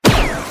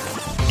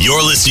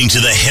 You're listening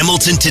to the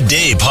Hamilton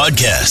Today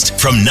podcast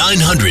from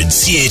 900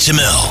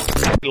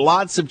 CHML.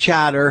 Lots of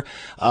chatter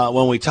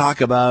when we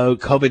talk about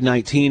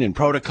COVID-19 and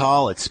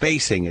protocol. It's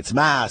spacing, it's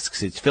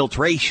masks, it's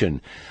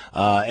filtration.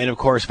 and of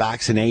course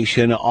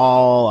vaccination,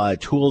 all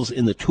tools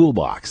in the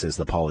toolbox, as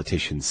the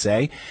politicians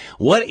say.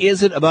 What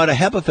is it about a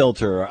HEPA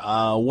filter?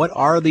 What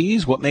are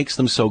these? What makes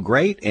them so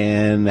great?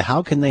 And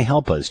how can they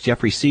help us?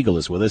 Jeffrey Siegel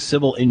is with us,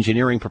 civil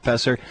engineering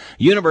professor,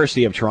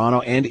 University of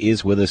Toronto, and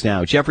is with us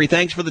now. Jeffrey,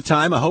 thanks for the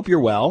time. I hope you're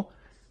well.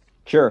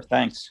 Sure,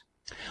 thanks.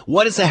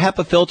 What is a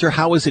HEPA filter?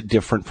 How is it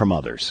different from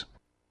others?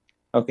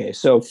 Okay,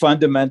 so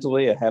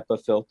fundamentally, a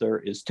HEPA filter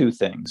is two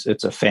things.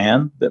 It's a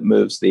fan that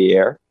moves the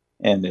air,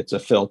 and it's a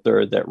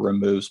filter that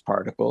removes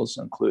particles,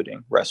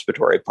 including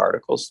respiratory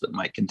particles that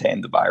might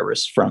contain the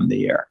virus from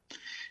the air.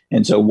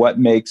 And so what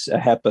makes a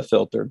HEPA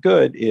filter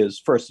good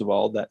is, first of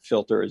all, that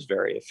filter is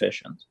very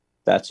efficient.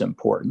 That's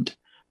important.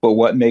 But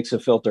what makes a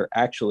filter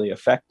actually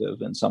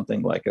effective in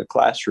something like a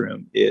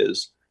classroom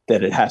is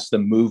that it has to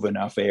move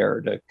enough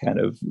air to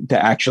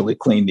actually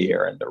clean the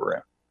air in the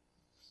room.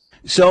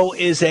 So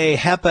is a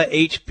HEPA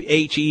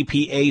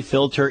HEPA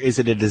filter, is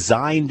it a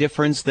design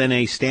difference than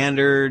a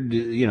standard,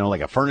 like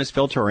a furnace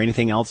filter or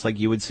anything else like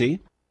you would see?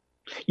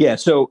 Yeah,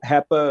 so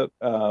HEPA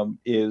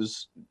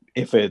is,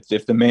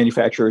 if the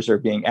manufacturers are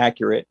being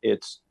accurate,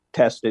 it's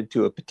tested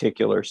to a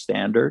particular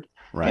standard.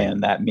 Right.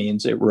 And that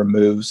means it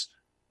removes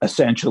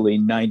essentially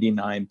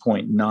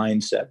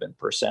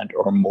 99.97%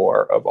 or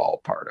more of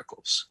all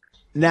particles.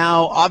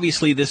 Now,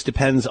 obviously, this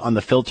depends on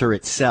the filter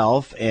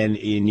itself, and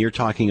you're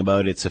talking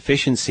about its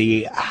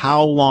efficiency.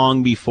 How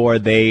long before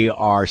they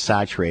are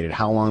saturated?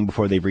 How long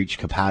before they've reached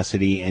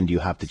capacity and you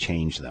have to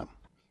change them?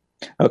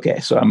 Okay,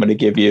 so I'm going to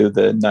give you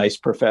the nice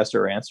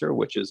professor answer,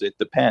 which is it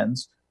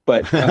depends.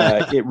 But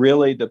it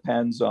really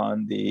depends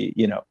on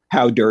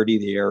how dirty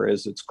the air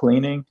is it's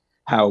cleaning,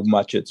 how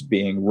much it's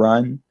being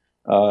run,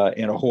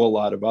 and a whole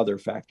lot of other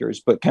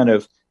factors. But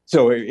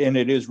and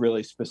it is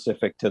really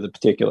specific to the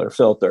particular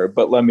filter.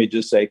 But let me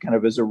just say, kind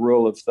of as a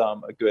rule of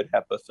thumb, a good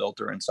HEPA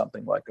filter in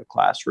something like a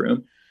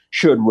classroom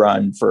should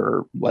run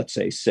for, let's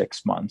say,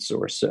 6 months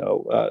or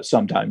so,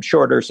 sometimes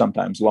shorter,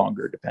 sometimes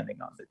longer,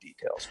 depending on the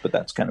details. But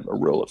that's kind of a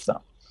rule of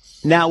thumb.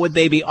 Now, would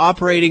they be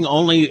operating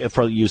only, if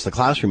I use the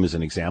classroom as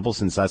an example,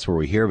 since that's where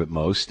we hear of it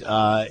most,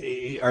 are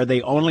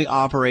they only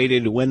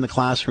operated when the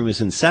classroom is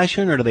in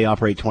session, or do they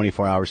operate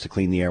 24 hours to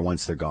clean the air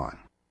once they're gone?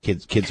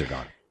 Kids are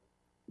gone.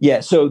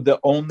 Yeah, so the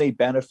only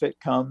benefit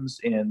comes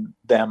in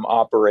them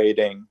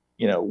operating,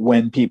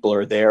 when people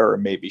are there or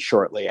maybe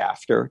shortly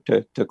after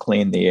to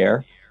clean the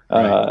air.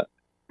 Right.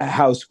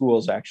 How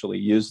schools actually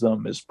use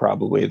them is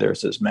probably,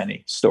 there's as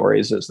many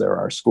stories as there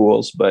are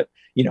schools, but,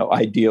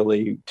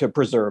 ideally to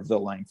preserve the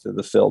length of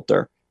the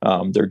filter,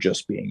 they're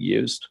just being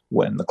used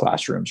when the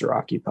classrooms are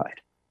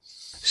occupied.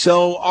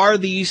 So are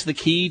these the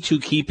key to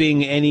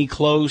keeping any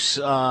close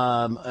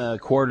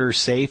quarters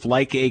safe,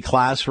 like a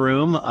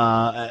classroom?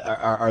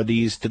 Are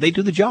these, do they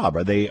do the job?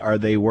 Are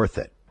they worth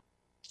it?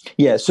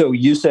 Yeah, so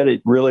you said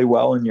it really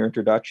well in your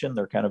introduction.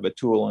 They're kind of a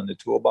tool in the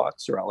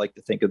toolbox, or I like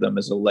to think of them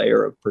as a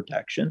layer of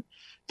protection.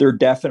 They're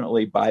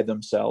definitely by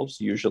themselves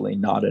usually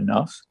not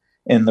enough.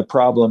 And the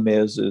problem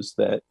is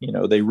that,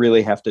 they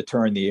really have to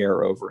turn the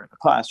air over in a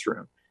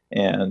classroom.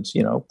 And,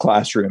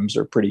 classrooms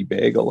are pretty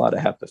big. A lot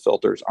of HEPA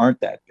filters aren't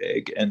that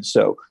big. And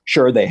so,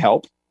 sure, they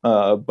help,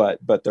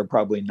 but they're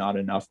probably not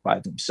enough by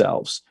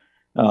themselves.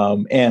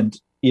 And,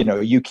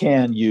 you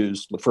can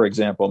use, for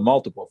example,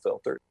 multiple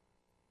filters.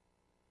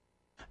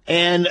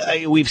 And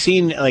we've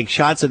seen like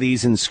shots of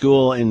these in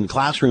school, in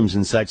classrooms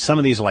and such. Some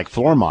of these are like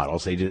floor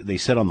models. They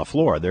sit on the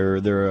floor. They're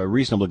a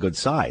reasonably good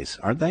size,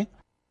 aren't they?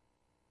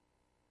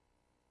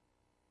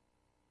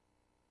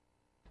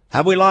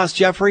 Have we lost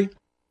Jeffrey?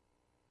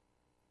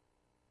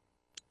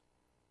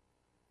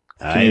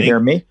 Can you hear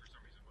me?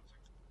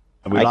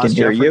 I can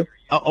hear you.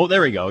 Oh,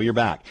 there we go. You're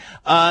back.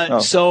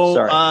 Sorry.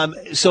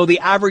 So the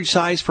average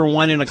size for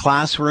one in a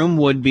classroom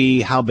would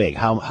be how big?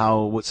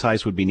 What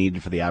size would be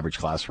needed for the average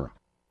classroom?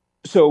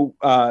 So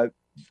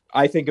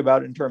I think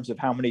about it in terms of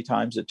how many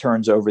times it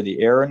turns over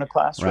the air in a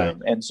classroom.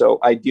 Right. And so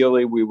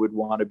ideally, we would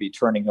want to be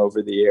turning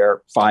over the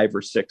air 5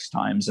 or 6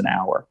 times an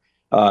hour.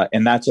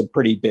 And that's a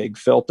pretty big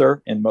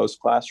filter in most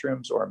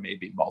classrooms, or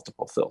maybe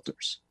multiple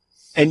filters.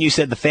 And you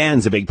said the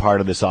fan's a big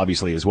part of this,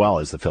 obviously, as well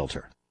as the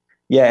filter.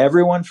 Yeah,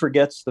 everyone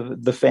forgets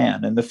the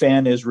fan, and the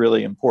fan is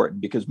really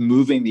important because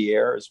moving the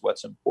air is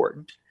what's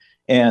important.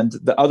 And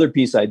the other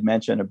piece I'd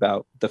mention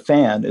about the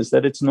fan is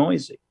that it's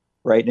noisy,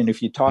 right? And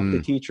if you talk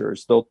to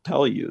teachers, they'll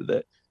tell you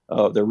that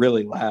they're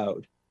really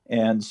loud.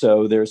 And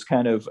so there's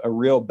kind of a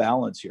real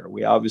balance here.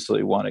 We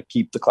obviously want to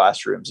keep the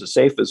classrooms as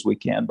safe as we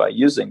can by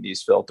using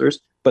these filters,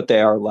 but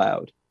they are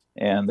loud.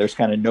 And there's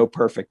kind of no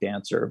perfect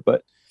answer,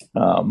 but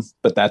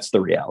that's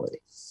the reality.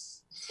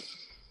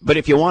 But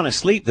if you want to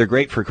sleep, they're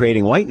great for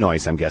creating white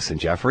noise, I'm guessing,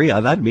 Jeffrey.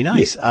 That'd be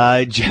nice.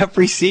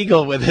 Jeffrey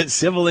Siegel, with a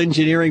civil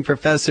engineering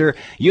professor,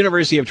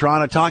 University of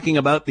Toronto, talking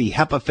about the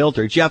HEPA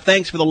filter. Jeff,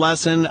 thanks for the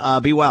lesson.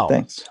 Be well.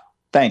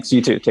 Thanks.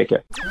 You too. Take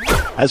care.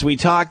 As we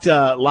talked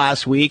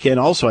last week, and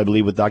also I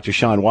believe with Dr.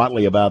 Sean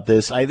Watley about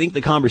this, I think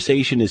the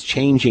conversation is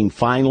changing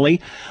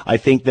finally. I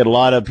think that a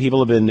lot of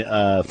people have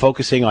been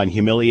focusing on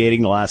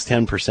humiliating the last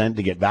 10%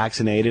 to get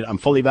vaccinated. I'm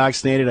fully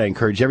vaccinated. I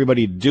encourage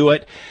everybody to do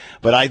it.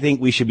 But I think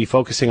we should be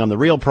focusing on the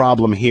real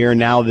problem here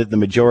now that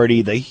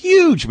the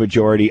huge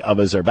majority of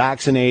us are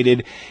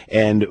vaccinated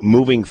and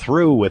moving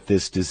through with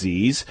this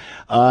disease,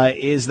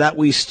 is that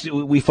we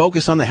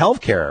focus on the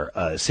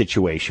healthcare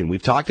situation.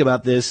 We've talked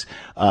about this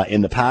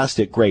in the past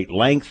at great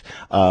length.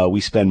 We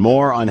spend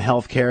more on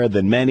healthcare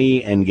than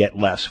many and get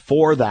less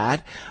for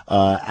that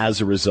as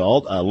a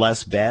result,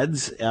 less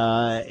beds.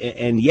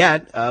 And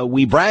yet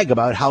we brag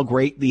about how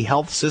great the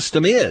health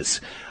system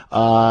is.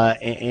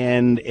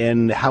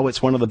 And how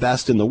it's one of the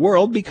best in the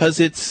world because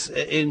it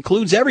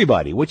includes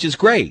everybody, which is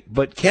great.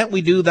 But can't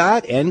we do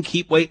that and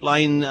keep wait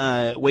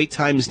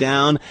times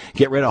down,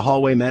 get rid of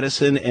hallway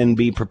medicine, and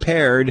be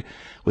prepared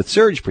with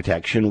surge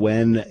protection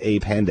when a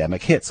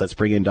pandemic hits? Let's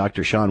bring in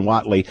Dr. Sean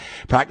Watley,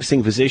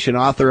 practicing physician,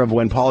 author of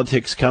When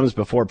Politics Comes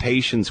Before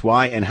Patients,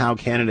 Why and How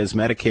Canada's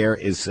Medicare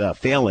is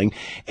Failing,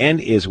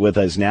 and is with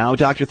us now.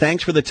 Doctor,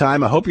 thanks for the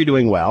time. I hope you're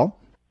doing well.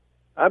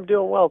 I'm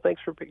doing well.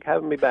 Thanks for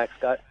having me back,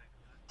 Scott.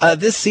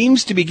 This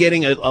seems to be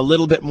getting a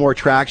little bit more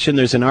traction.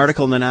 There's an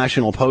article in the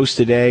National Post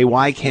today,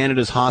 why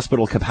Canada's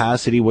hospital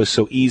capacity was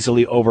so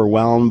easily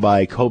overwhelmed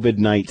by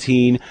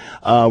COVID-19.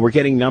 We're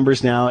getting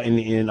numbers now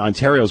in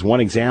Ontario's one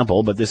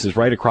example, but this is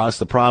right across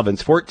the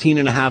province.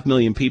 14.5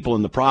 million people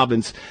in the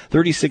province,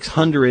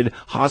 3,600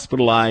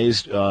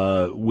 hospitalized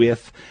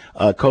with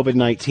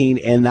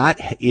COVID-19, and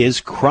that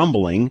is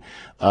crumbling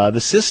the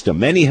system.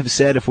 Many have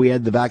said if we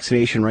had the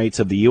vaccination rates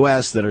of the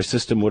U.S., that our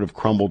system would have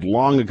crumbled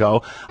long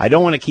ago. I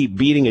don't want to keep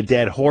beating a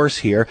dead horse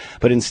here,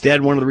 but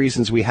instead, one of the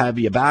reasons we have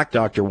you back,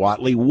 Dr.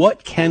 Watley,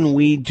 what can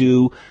we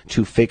do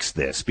to fix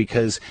this?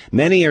 Because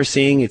many are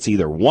saying it's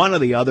either one or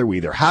the other. We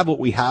either have what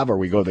we have or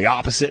we go the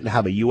opposite and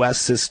have a U.S.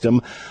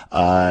 system.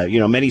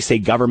 Many say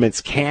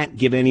governments can't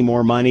give any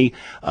more money.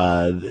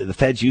 The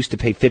feds used to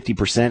pay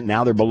 50%.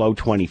 Now they're below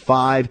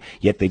 25,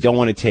 yet they don't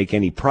want to take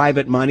any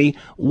private money.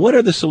 What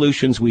are the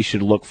solutions we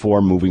should look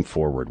for moving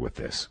forward with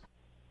this?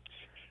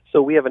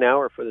 So we have an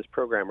hour for this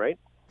program, right?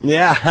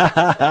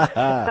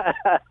 Yeah.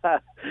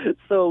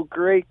 So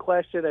great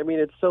question. I mean,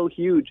 it's so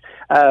huge.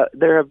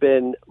 There have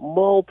been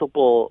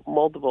multiple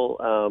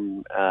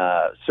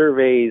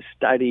surveys,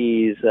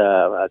 studies,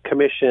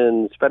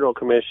 commissions, federal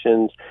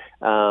commissions,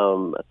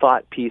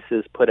 thought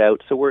pieces put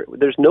out. So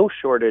there's no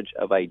shortage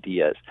of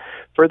ideas.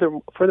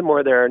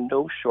 Furthermore, there are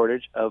no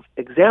shortage of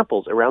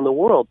examples around the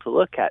world to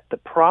look at. The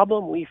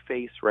problem we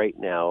face right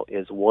now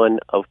is one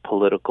of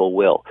political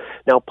will.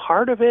 Now,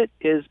 part of it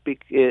is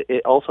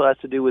it also has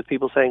to do with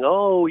people saying,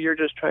 "Oh, you're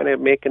just trying to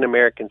make an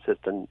American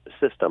system."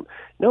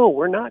 No,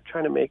 we're not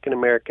trying to make an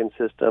American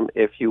system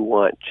if you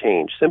want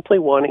change. Simply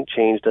wanting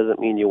change doesn't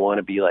mean you want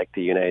to be like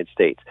the United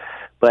States.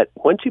 But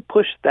once you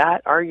push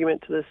that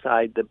argument to the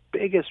side, the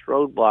biggest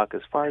roadblock,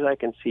 as far as I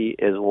can see,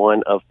 is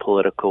one of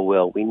political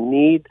will. We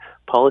need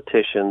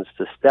politicians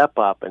to step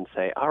up and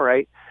say, all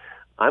right,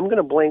 I'm going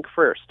to blink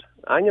first.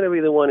 I'm going to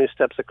be the one who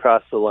steps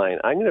across the line.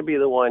 I'm going to be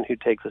the one who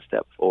takes a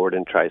step forward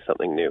and tries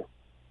something new.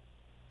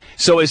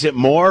 So is it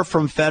more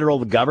from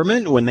federal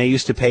government when they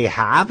used to pay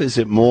half? Is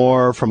it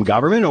more from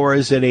government, or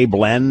is it a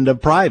blend of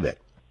private?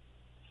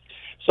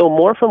 So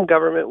more from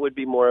government would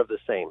be more of the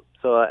same.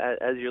 So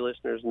as your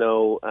listeners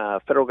know,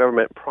 federal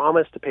government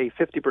promised to pay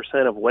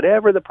 50% of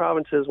whatever the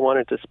provinces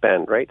wanted to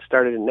spend, right?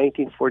 Started in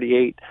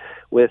 1948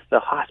 with the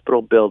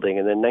hospital building,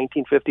 and then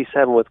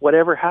 1957 with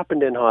whatever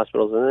happened in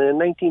hospitals, and then in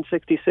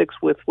 1966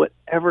 with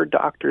whatever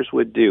doctors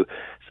would do.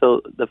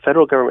 So the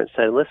federal government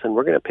said, listen,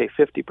 we're going to pay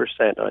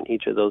 50% on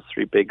each of those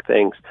three big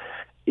things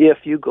if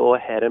you go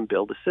ahead and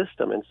build a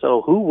system. And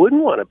so who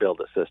wouldn't want to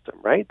build a system,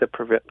 right? The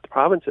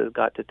provinces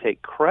got to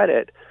take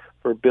credit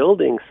for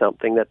building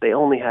something that they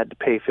only had to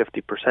pay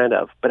 50%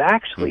 of. But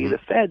actually, the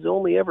feds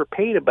only ever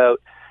paid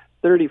about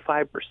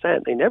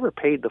 35%. They never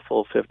paid the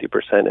full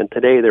 50%, and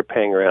today they're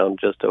paying around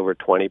just over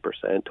 20%,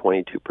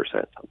 22%,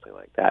 something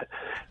like that.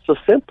 So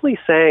simply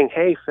saying,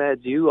 hey,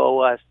 feds, you owe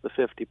us the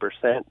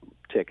 50%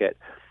 ticket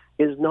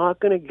is not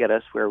going to get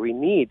us where we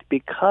need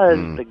because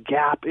the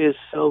gap is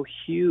so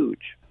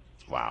huge.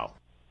 Wow.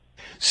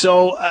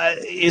 So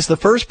is the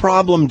first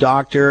problem,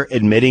 doctor,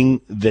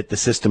 admitting that the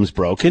system's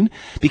broken?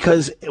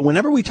 Because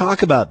whenever we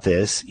talk about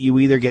this, you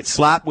either get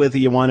slapped with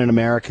you want an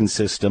American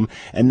system,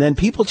 and then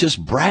people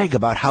just brag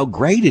about how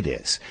great it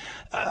is.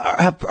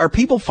 Are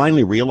people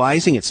finally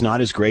realizing it's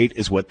not as great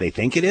as what they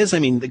think it is? I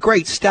mean, the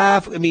great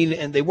staff, and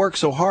they work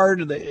so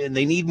hard and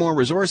they need more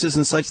resources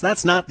and such.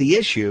 That's not the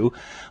issue.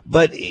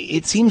 But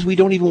it seems we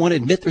don't even want to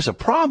admit there's a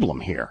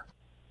problem here.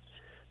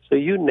 So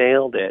you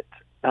nailed it.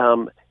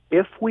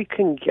 If we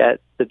can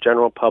get the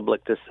general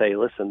public to say,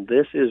 listen,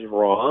 this is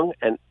wrong,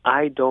 and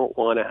I don't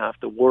want to have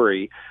to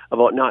worry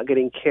about not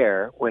getting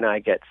care when I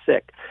get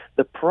sick.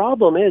 The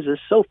problem is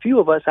so few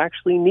of us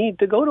actually need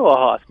to go to a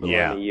hospital in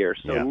a year.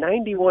 So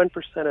 91%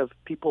 of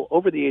people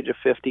over the age of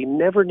 50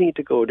 never need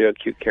to go to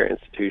acute care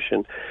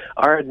institution.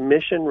 Our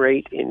admission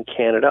rate in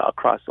Canada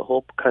across the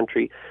whole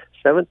country,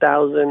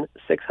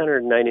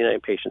 7,699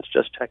 patients,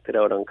 just checked it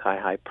out on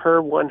CIHI,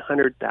 per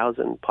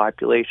 100,000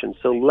 population.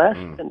 So less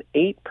than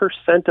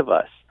 8% of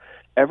us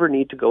ever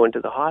need to go into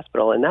the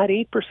hospital. And that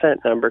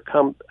 8% number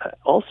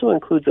also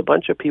includes a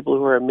bunch of people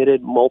who are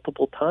admitted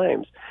multiple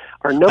times.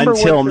 Our number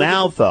until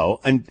now, though,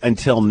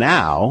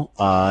 now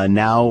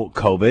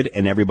COVID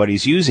and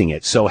everybody's using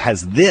it. So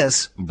has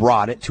this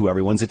brought it to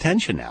everyone's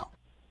attention now?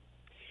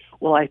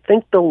 Well, I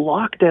think the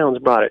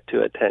lockdowns brought it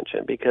to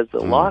attention because the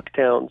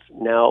lockdowns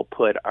now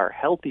put our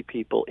healthy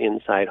people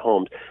inside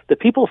homes. The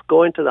people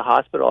going to the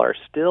hospital are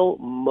still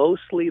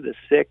mostly the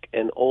sick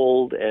and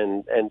old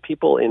and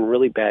people in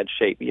really bad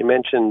shape. You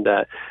mentioned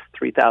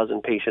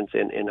 3,000 patients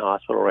in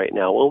hospital right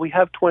now. Well, we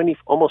have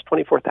almost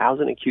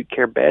 24,000 acute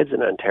care beds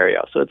in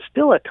Ontario, so it's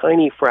still a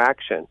tiny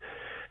fraction.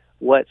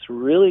 What's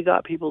really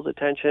got people's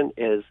attention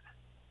is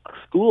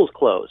school's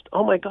closed.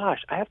 Oh my gosh,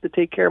 I have to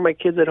take care of my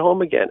kids at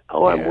home again.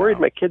 Oh, I'm worried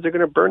my kids are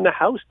going to burn the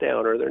house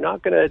down or they're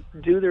not going to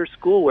do their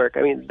schoolwork.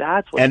 I mean,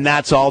 that's what. And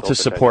that's all to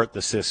support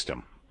the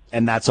system.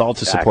 And that's all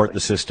to support the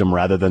system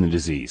rather than the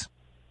disease.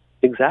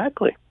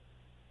 Exactly.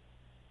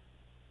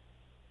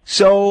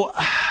 So,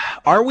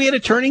 are we at a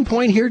turning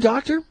point here,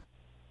 Doctor?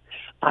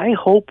 I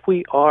hope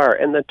we are.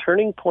 And the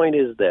turning point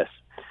is this.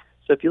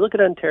 So if you look at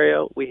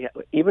Ontario,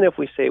 even if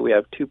we say we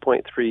have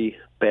 2.3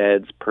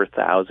 beds per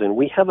 1,000,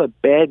 we have a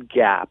bed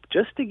gap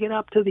just to get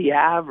up to the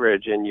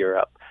average in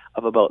Europe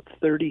of about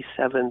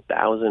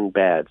 37,000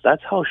 beds.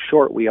 That's how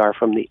short we are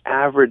from the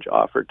average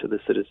offered to the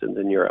citizens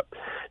in Europe.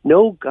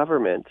 No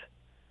government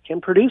can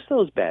produce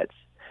those beds.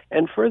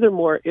 And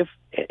furthermore,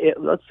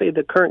 let's say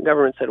the current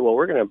government said, well,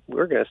 we're going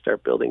to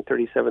start building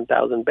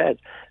 37,000 beds,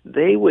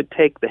 they would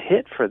take the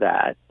hit for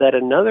that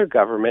another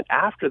government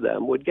after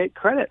them would get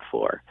credit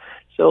for.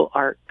 So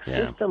our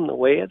system, the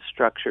way it's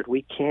structured,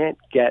 we can't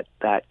get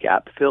that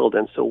gap filled.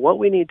 And so what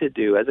we need to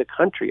do as a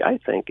country, I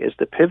think, is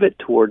to pivot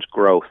towards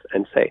growth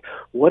and say,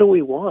 what do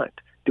we want?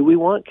 Do we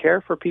want care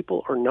for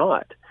people or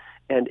not?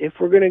 And if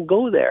we're going to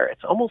go there,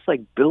 it's almost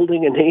like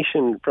building a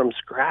nation from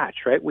scratch,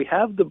 right? We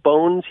have the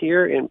bones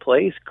here in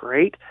place,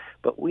 great,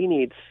 but we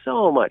need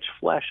so much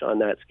flesh on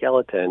that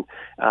skeleton.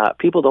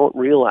 People don't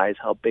realize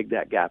how big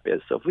that gap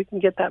is. So if we can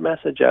get that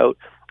message out,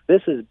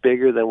 this is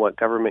bigger than what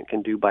government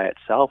can do by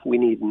itself. We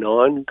need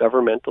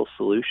non-governmental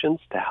solutions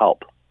to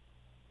help.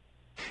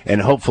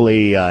 And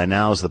hopefully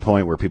now is the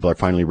point where people are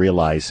finally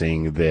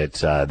realizing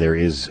that there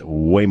is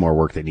way more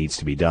work that needs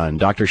to be done.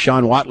 Dr.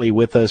 Shawn Whatley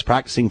with us,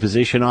 practicing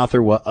physician,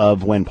 author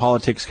of When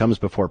Politics Comes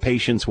Before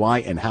Patients, Why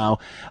and How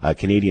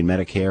Canadian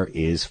Medicare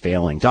is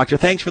Failing. Doctor,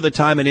 thanks for the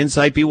time and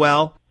insight. Be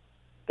well.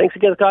 Thanks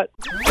again, Scott.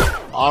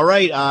 All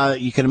right.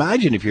 You can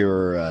imagine if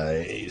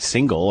you're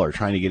single or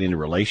trying to get into a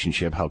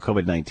relationship, how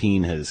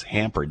COVID-19 has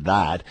hampered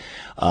that.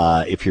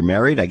 If you're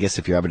married, I guess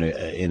if you're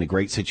in a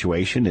great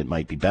situation, it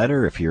might be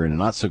better. If you're in a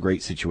not so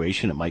great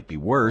situation, it might be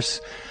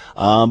worse.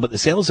 But the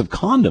sales of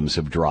condoms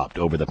have dropped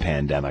over the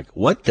pandemic.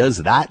 What does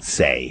that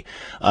say?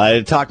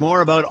 To talk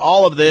more about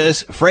all of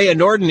this, Freya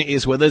Norden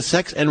is with us,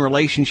 sex and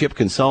relationship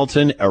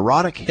consultant,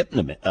 erotic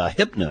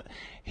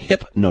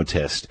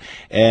hypnotist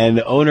and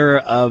owner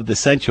of The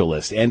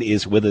Sensualist, and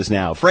is with us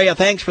now. Freya,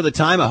 thanks for the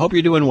time. I hope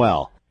you're doing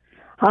well.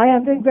 Hi,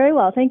 I'm doing very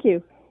well. Thank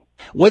you.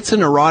 What's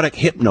an erotic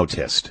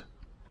hypnotist?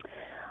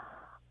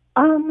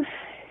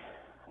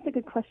 That's a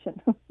good question.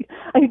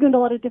 I could go in a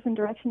lot of different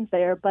directions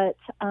there, but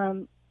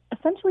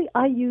essentially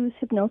I use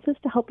hypnosis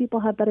to help people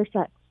have better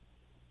sex.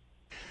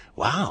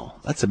 Wow,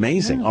 that's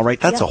amazing. Yeah. All right,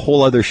 that's a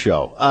whole other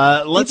show.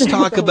 Let's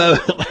talk about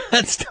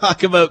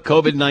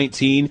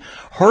COVID-19.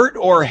 Hurt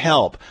or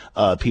help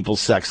people's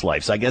sex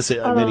lives? I guess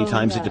many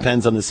times it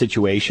depends on the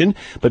situation.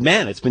 But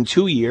man, it's been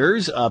 2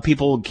 years.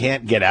 People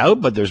can't get out,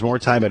 but there's more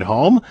time at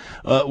home.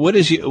 What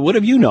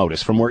have you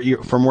noticed from where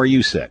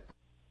you sit?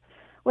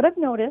 What I've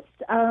noticed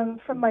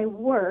from my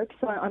work,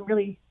 so I'm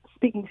really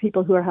speaking to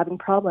people who are having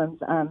problems.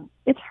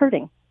 It's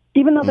hurting,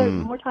 even though there's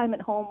more time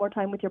at home, more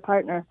time with your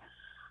partner.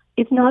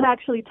 It's not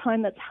actually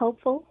time that's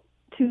helpful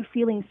to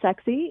feeling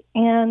sexy,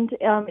 and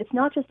it's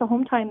not just the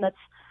home time that's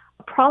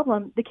a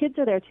problem. The kids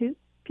are there too.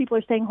 People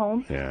are staying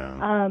home,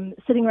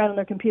 sitting around on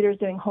their computers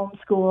doing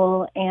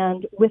homeschool,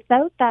 and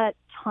without that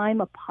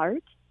time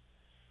apart,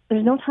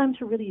 there's no time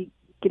to really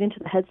get into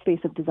the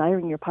headspace of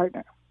desiring your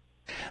partner.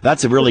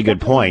 That's a really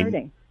good point.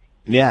 Hurting.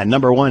 Yeah,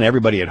 number one,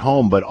 everybody at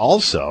home, but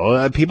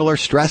also people are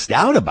stressed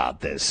out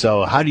about this.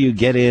 So how do you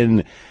get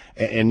in?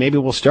 And maybe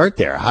we'll start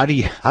there. How do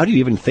you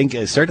even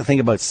start to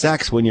think about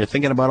sex when you're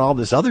thinking about all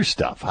this other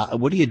stuff?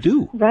 What do you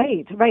do?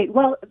 Right.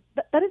 Well,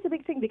 that is a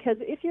big thing, because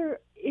if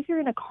you're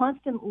in a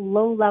constant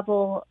low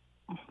level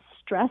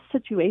stress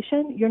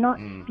situation, you're not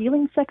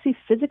feeling sexy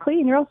physically,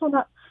 and you're also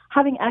not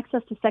having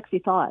access to sexy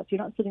thoughts.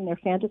 You're not sitting there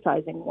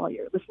fantasizing while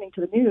you're listening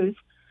to the news.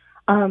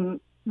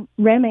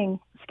 ramming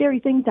scary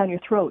things down your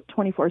throat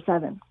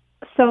 24/7.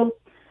 So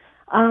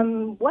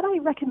what I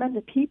recommend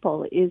to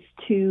people is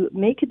to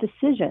make a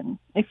decision,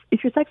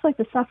 if your sex life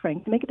is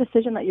suffering, to make a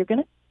decision that you're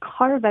going to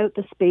carve out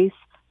the space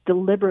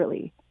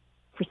deliberately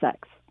for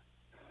sex.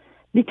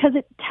 Because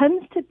it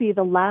tends to be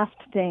the last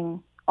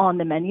thing on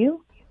the menu.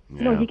 Yeah.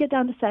 You know, you get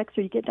down to sex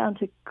or you get down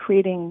to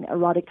creating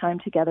erotic time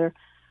together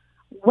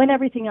when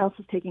everything else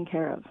is taken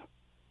care of.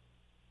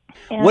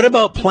 And what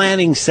about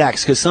planning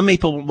sex? Because some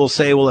people will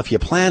say, well, if you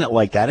plan it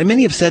like that, and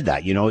many have said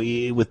that, you know,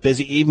 with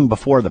even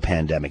before the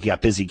pandemic, you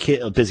got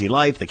busy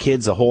life, the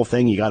kids, the whole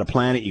thing, you got to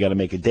plan it, you got to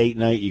make a date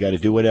night, you got to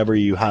do whatever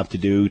you have to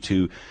do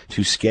to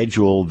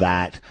schedule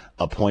that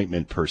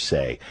appointment per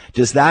se.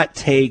 Does that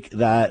take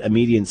that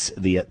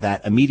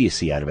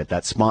immediacy out of it,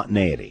 that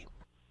spontaneity?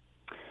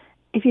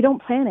 If you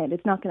don't plan it,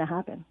 it's not going to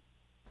happen.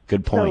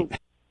 Good point. So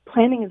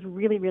planning is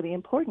really, really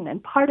important.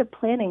 And part of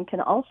planning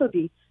can also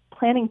be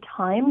planning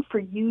time for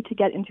you to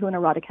get into an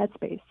erotic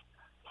headspace.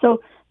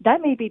 So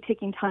that may be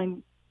taking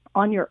time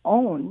on your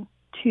own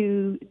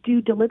to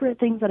do deliberate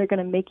things that are going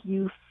to make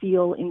you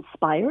feel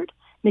inspired,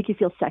 make you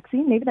feel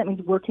sexy. Maybe that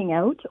means working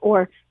out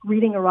or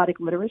reading erotic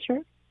literature.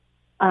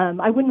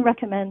 I wouldn't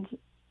recommend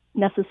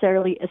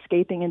necessarily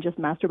escaping and just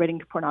masturbating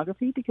to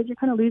pornography, because you're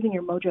kind of losing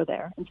your mojo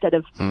there instead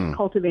of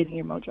cultivating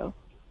your mojo.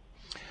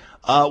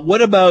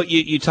 What about,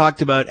 you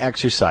talked about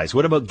exercise.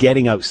 What about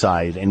getting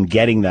outside and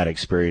getting that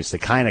experience to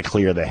kind of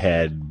clear the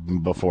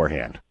head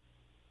beforehand?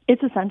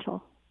 It's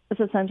essential. It's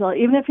essential.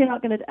 Even if you're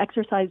not going to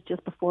exercise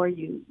just before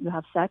you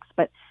have sex,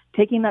 but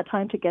taking that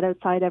time to get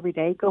outside every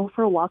day, go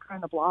for a walk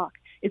around the block.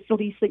 It's the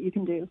least that you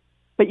can do.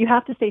 But you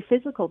have to stay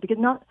physical, because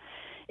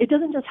it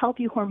doesn't just help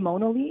you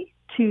hormonally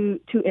to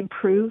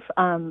improve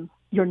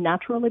your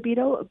natural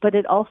libido, but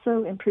it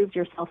also improves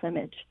your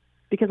self-image.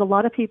 Because a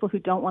lot of people who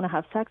don't want to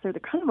have sex, they're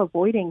kind of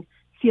avoiding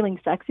feeling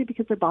sexy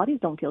because their bodies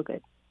don't feel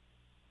good.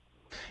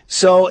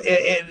 So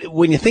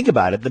when you think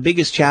about it, the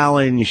biggest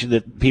challenge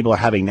that people are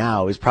having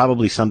now is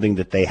probably something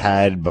that they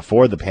had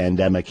before the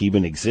pandemic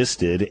even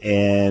existed,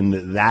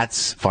 and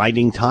that's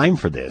finding time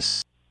for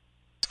this,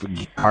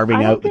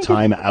 carving out the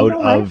time out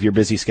of your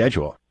busy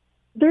schedule.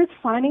 There's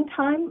finding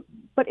time,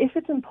 but if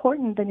it's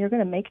important, then you're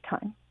going to make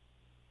time.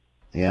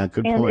 Yeah,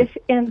 good point.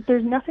 And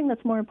there's nothing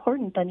that's more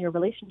important than your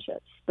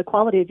relationships, the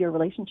quality of your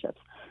relationships.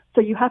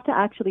 So you have to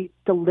actually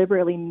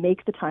deliberately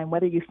make the time,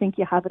 whether you think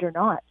you have it or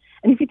not.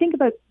 And if you think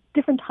about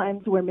different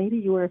times where maybe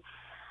you were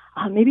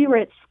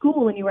at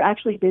school and you were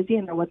actually busy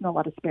and there wasn't a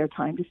lot of spare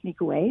time to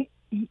sneak away,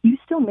 you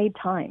still made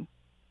time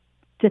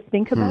to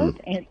think about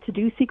and to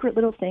do secret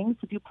little things,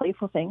 to do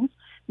playful things.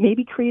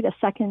 Maybe create a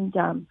second,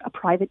 a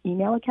private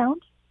email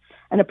account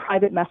and a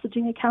private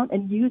messaging account,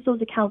 and use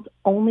those accounts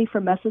only for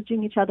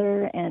messaging each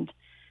other and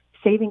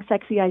saving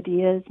sexy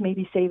ideas,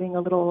 maybe saving a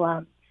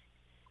little,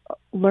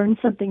 learn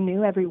something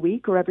new every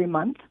week or every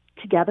month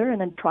together, and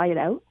then try it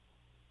out.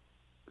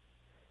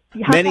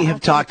 Many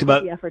have talked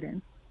about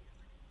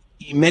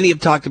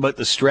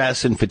the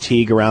stress and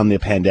fatigue around the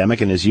pandemic,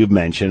 and as you've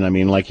mentioned, I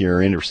mean, like,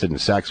 you're interested in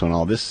sex when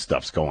all this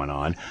stuff's going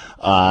on,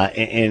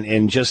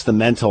 and just the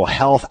mental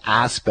health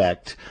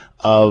aspect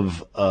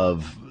of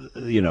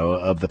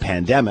the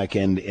pandemic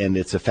and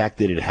its effect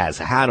that it has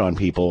had on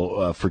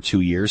people for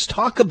 2 years.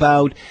 Talk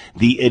about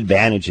the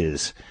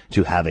advantages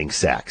to having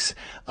sex.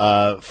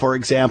 For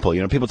example,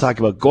 people talk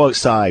about go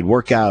outside,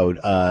 work out,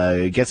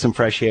 get some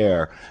fresh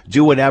air,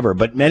 do whatever.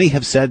 But many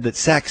have said that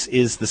sex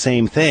is the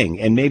same thing.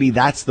 And maybe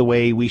that's the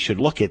way we should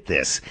look at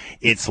this.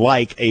 It's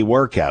like a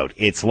workout.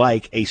 It's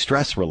like a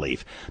stress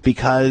relief.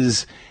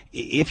 Because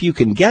if you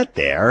can get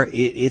there,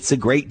 it's a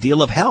great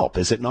deal of help,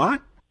 is it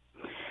not?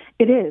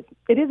 It is.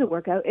 It is a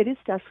workout. It is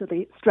stress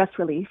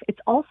relief. It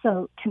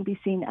also can be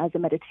seen as a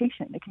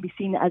meditation. It can be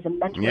seen as a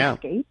mental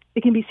escape.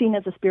 It can be seen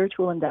as a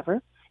spiritual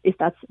endeavor, if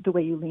that's the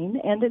way you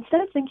lean. And instead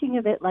of thinking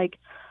of it like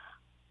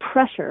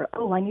pressure,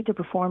 oh, I need to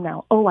perform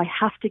now, oh, I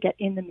have to get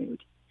in the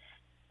mood.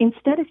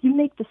 Instead, if you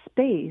make the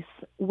space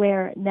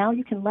where now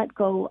you can let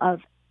go of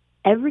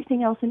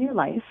everything else in your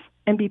life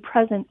and be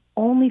present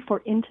only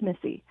for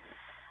intimacy.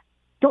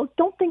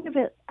 Don't think of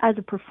it as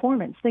a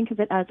performance. Think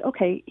of it as,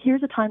 okay,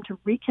 here's a time to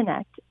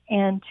reconnect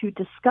and to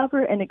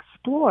discover and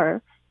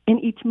explore in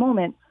each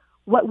moment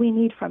what we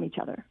need from each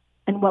other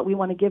and what we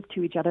want to give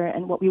to each other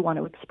and what we want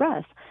to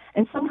express.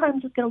 And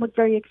sometimes it's going to look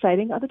very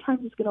exciting. Other times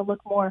it's going to look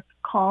more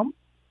calm.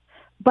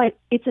 But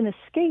it's an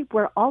escape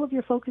where all of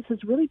your focus is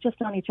really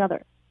just on each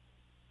other.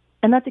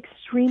 And that's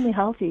extremely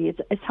healthy.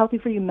 It's healthy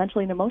for you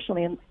mentally and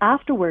emotionally. And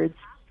afterwards,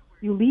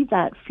 you leave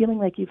that feeling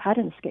like you've had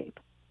an escape.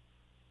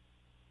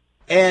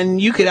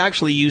 And you could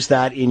actually use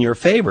that in your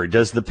favor.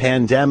 Does the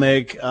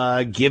pandemic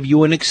give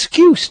you an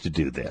excuse to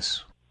do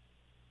this?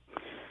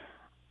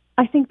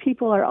 I think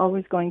people are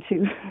always going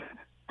to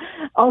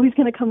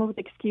come up with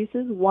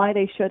excuses why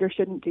they should or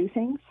shouldn't do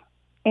things.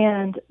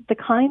 And the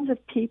kinds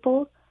of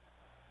people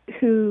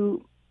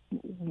who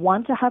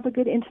want to have a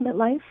good intimate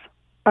life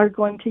are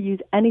going to use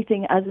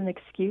anything as an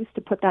excuse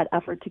to put that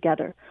effort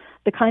together.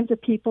 The kinds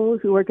of people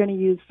who are going to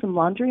use some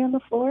laundry on the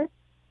floor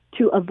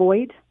to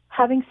avoid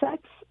having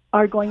sex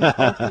are going to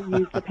also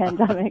use the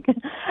pandemic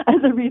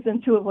as a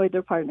reason to avoid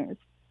their partners.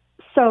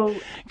 So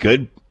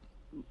good.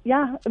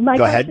 Yeah, my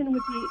Go question ahead.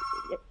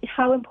 would be,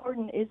 how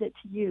important is it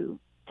to you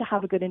to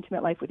have a good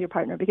intimate life with your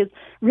partner? Because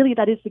really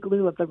that is the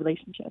glue of the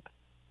relationship.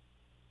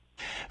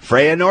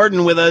 Freya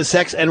Norden with us,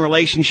 sex and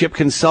relationship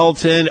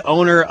consultant,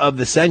 owner of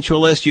The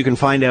Sensualist. You can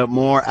find out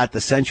more at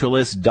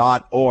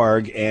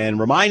thesensualist.org, and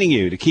reminding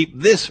you to keep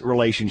this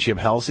relationship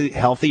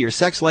healthy, your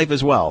sex life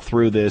as well,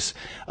 through this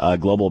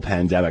global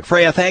pandemic.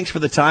 Freya, thanks for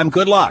the time.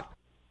 Good luck.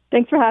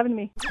 Thanks for having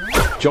me.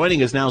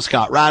 Joining us now,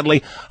 Scott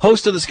Radley,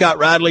 host of the Scott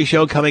Radley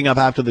Show, coming up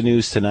after the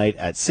news tonight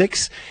at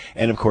 6,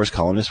 and of course,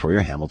 columnist for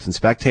your Hamilton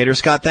Spectator.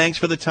 Scott, thanks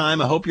for the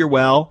time. I hope you're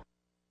well.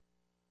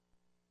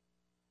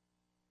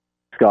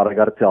 Scott, I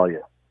got to tell you,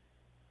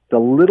 it's a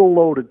little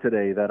loaded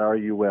today, that are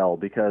you well,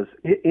 because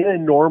in a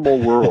normal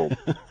world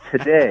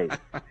today,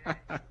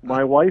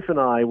 my wife and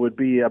I would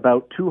be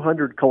about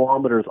 200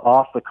 kilometers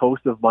off the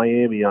coast of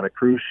Miami on a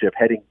cruise ship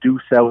heading due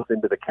south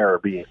into the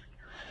Caribbean.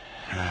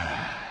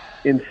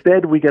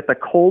 Instead, we get the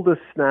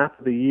coldest snap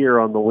of the year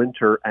on the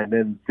winter, and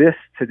then this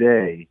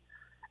today.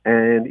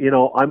 And, you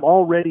know, I'm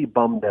already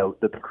bummed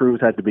out that the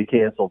cruise had to be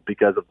canceled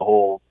because of the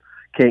whole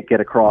can't get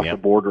across the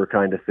border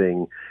kind of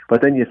thing.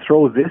 But then you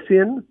throw this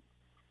in.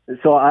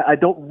 So I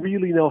don't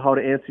really know how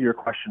to answer your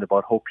question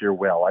about hope you're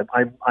well.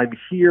 I'm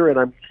here and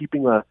I'm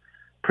keeping a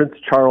Prince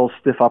Charles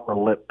stiff upper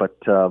lip,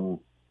 but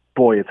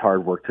boy, it's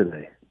hard work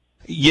today.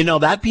 You know,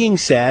 that being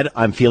said,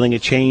 I'm feeling a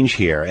change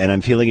here, and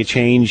I'm feeling a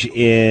change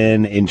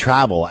in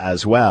travel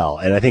as well.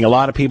 And I think a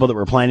lot of people that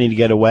were planning to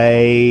get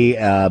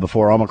away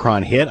before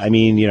Omicron hit. I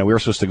mean, you know, we were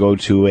supposed to go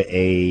to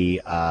a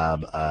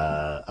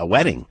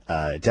wedding,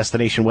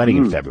 destination wedding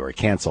in February,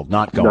 canceled,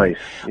 not going.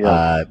 Nice.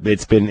 Yeah.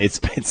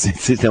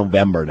 It's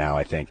November now,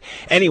 I think.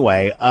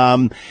 Anyway,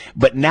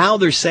 but now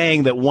they're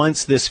saying that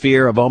once this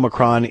fear of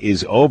Omicron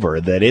is over,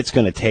 that it's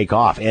going to take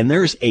off, and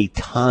there's a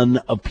ton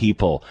of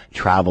people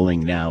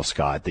traveling now,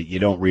 Scott, that you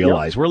don't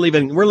realize. We're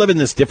living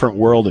this different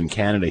world in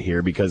Canada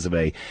here because of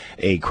a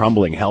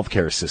crumbling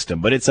healthcare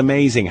system. But it's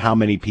amazing how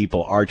many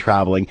people are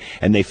traveling,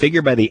 and they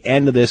figure by the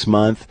end of this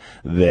month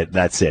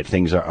that's it.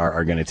 Things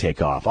are going to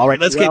take off. All right,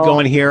 let's get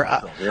going here.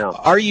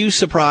 Are you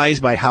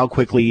surprised by how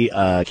quickly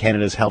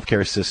Canada's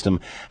healthcare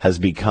system has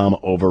become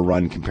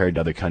overrun compared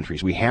to other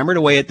countries? We hammered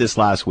away at this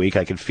last week.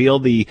 I could feel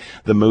the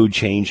mood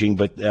changing,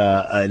 but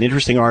an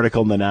interesting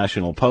article in the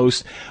National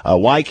Post,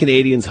 why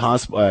Canada's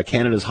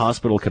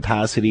hospital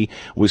capacity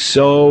was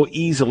so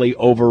easily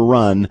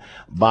overrun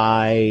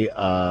by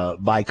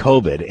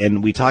COVID.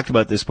 And we talked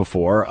about this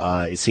before.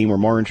 It seemed we're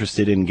more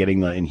interested in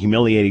in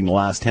humiliating the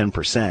last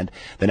 10%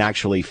 than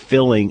actually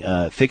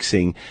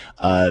fixing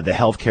the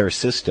healthcare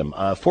system.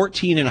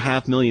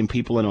 14.5 million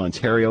people in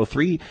Ontario,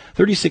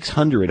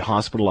 3,600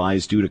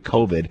 hospitalized due to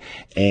COVID,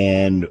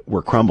 and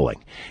we're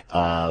crumbling.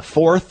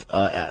 Fourth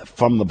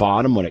from the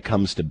bottom when it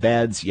comes to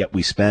beds, yet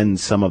we spend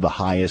some of the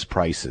highest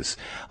prices.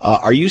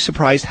 Are you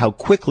surprised how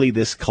quickly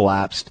this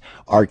collapsed?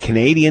 Are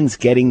Canadians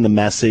getting the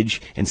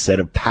message instead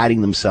of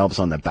patting themselves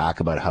on the back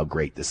about how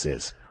great this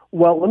is?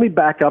 Well, let me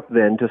back up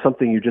then to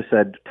something you just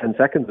said 10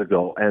 seconds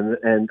ago,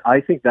 and I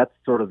think that's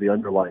sort of the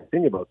underlying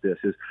thing about this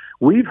is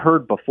we've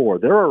heard before,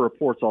 there are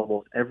reports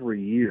almost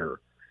every year,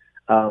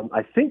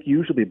 I think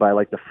usually by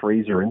like the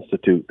Fraser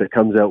Institute, that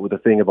comes out with a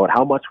thing about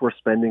how much we're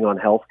spending on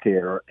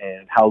healthcare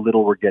and how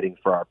little we're getting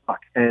for our buck.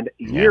 And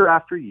year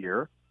after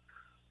year,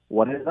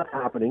 what ends up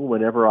happening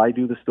whenever I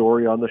do the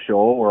story on the show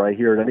or I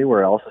hear it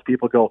anywhere else is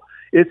people go,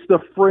 it's the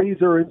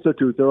Fraser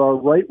Institute. They're a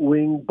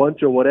right-wing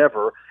bunch of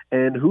whatever,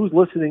 and who's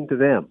listening to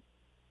them?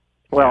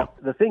 Well,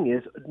 the thing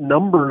is,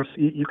 numbers,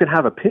 you can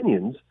have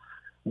opinions,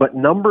 but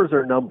numbers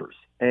are numbers.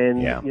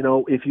 And, you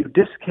know, if you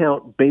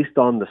discount based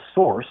on the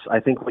source,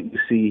 I think what you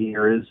see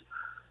here is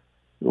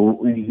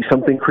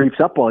something creeps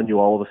up on you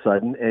all of a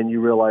sudden and you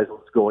realize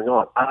what's going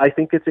on. I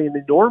think it's an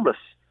enormous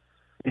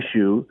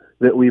issue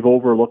that we've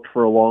overlooked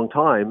for a long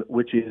time,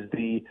 which is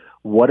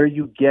what are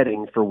you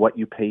getting for what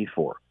you pay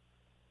for?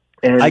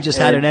 And I just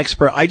had an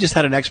expert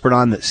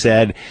on that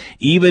said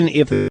even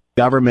if the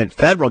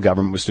federal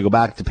government was to go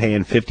back to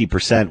paying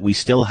 50%, we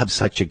still have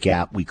such a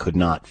gap we could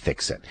not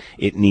fix it.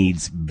 It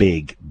needs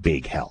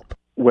big help.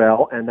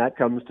 Well, and that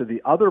comes to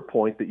the other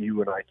point that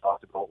you and I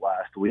talked about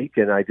last week,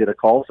 and I did a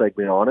call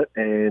segment on it,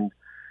 and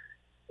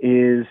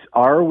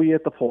are we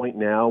at the point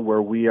now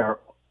where we are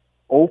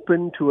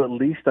open to at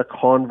least a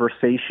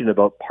conversation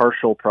about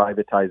partial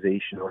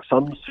privatization or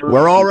some sort.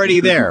 We're already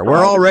there.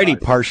 We're already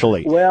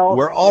partially.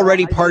 We're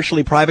already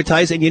partially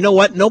privatized. And you know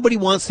what? Nobody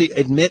wants to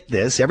admit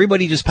this.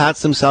 Everybody just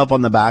pats themselves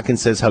on the back and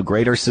says how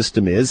great our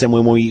system is. And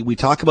when we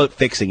talk about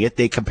fixing it,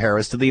 they compare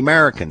us to the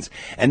Americans.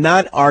 And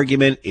that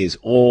argument is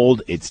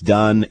old. It's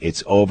done.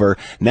 It's over.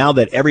 Now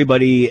that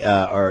everybody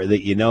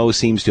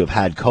seems to have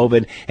had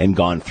COVID and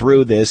gone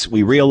through this,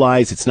 we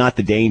realize it's not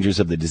the dangers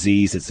of the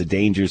disease. It's the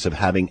dangers of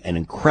having an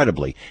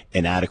incredibly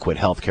inadequate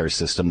healthcare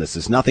system. This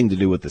has nothing to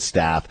do with the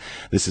staff.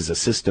 This is a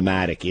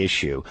systematic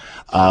issue.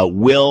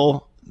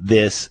 Will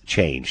this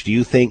change? Do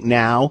you think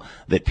now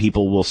that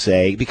people will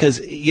say, because,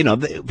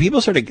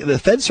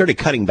 the Fed started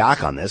cutting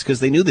back on this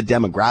because they knew the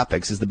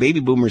demographics as the baby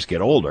boomers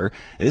get older,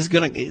 they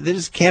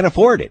just can't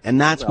afford it.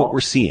 And that's what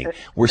we're seeing.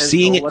 We're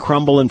seeing it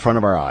crumble in front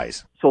of our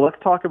eyes. So let's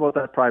talk about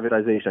that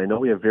privatization. I know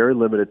we have very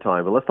limited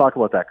time, but let's talk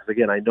about that because,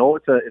 again, I know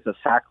it's a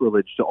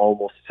sacrilege to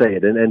almost say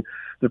it. And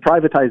the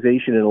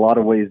privatization in a lot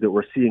of ways that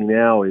we're seeing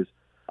now is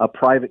a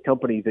private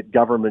company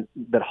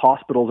that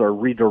hospitals are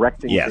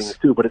redirecting things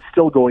to, but it's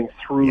still going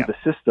through the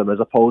system as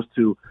opposed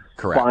to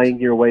buying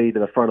your way to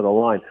the front of the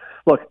line.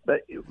 Look,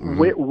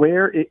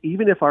 where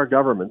even if our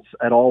governments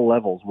at all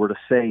levels were to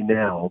say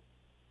now,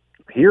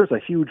 here's a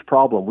huge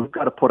problem, we've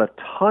got to put a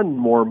ton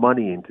more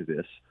money into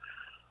this.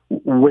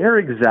 Where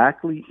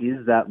exactly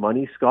is that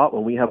money, Scott,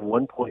 when we have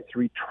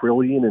 $1.3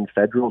 trillion in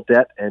federal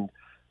debt and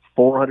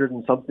 400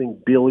 and something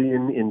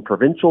billion in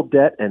provincial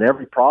debt, and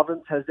every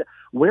province has debt?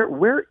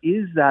 Where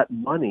is that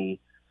money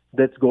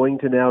that's going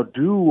to now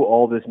do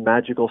all this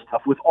magical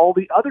stuff with all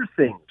the other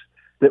things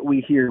that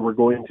we hear we're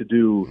going to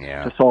do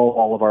to solve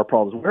all of our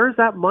problems? Where is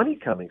that money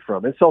coming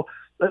from? And so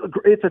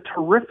it's a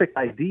terrific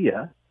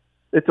idea.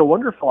 It's a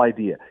wonderful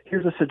idea.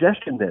 Here's a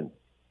suggestion then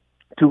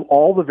to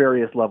all the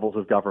various levels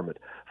of government.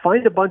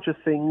 Find a bunch of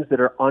things that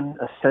are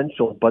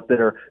unessential, but that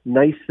are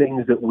nice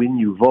things that win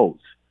you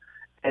votes,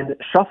 and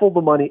shuffle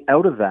the money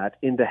out of that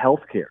into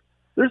healthcare.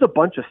 There's a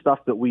bunch of stuff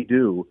that we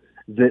do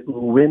that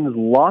wins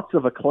lots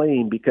of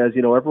acclaim because,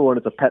 everyone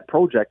is a pet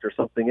project or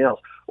something else,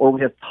 or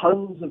we have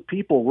tons of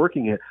people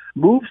working it.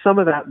 Move some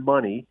of that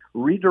money,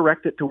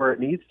 redirect it to where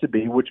it needs to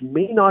be, which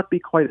may not be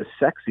quite as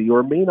sexy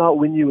or may not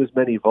win you as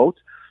many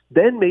votes.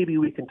 Then maybe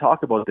we can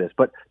talk about this.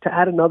 But to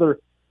add another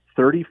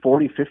 $30,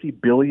 $40,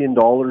 $50 billion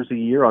a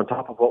year on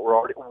top of what we're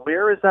already,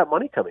 where is that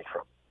money coming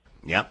from?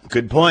 Yeah,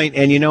 good point.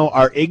 And,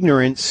 our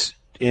ignorance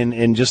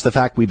in just the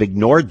fact we've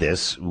ignored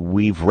this,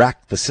 we've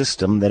wrecked the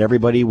system that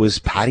everybody was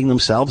patting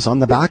themselves on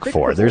the back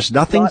for. There's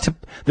nothing to,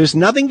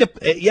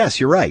 yes,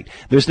 you're right.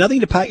 There's nothing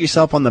to pat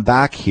yourself on the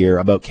back here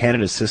about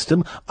Canada's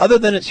system other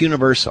than it's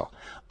universal.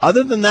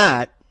 Other than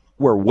that,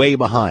 we're way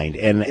behind.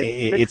 And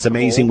it's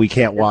amazing we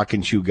can't walk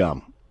and chew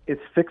gum.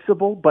 It's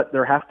fixable, but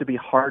there have to be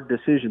hard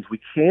decisions. We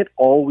can't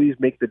always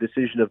make the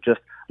decision of just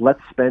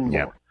let's spend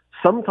more.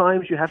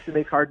 Sometimes you have to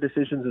make hard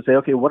decisions and say,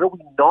 okay, what are we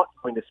not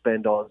going to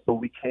spend on so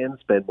we can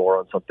spend more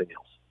on something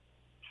else?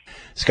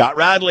 Scott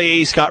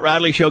Radley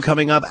Show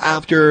coming up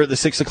after the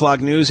 6 o'clock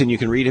news, and you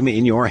can read him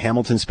in your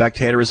Hamilton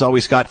Spectator. As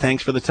always, Scott,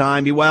 thanks for the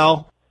time. Be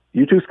well.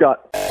 You too,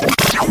 Scott.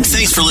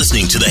 Thanks for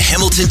listening to the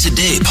Hamilton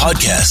Today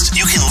podcast.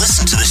 You can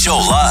listen to the show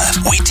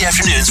live weekday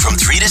afternoons from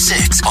 3 to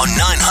 6 on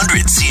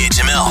 900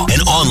 CHML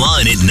and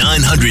online at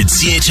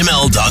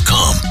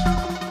 900CHML.com.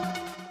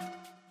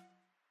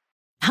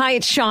 Hi,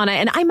 it's Shauna,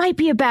 and I might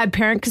be a bad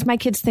parent because my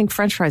kids think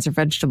French fries are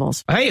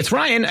vegetables. Hey, it's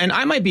Ryan, and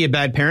I might be a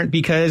bad parent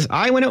because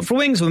I went out for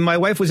wings when my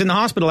wife was in the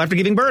hospital after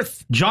giving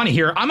birth. Johnny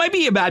here. I might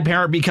be a bad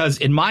parent because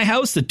in my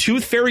house, the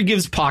tooth fairy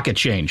gives pocket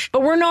change.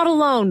 But we're not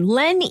alone.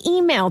 Len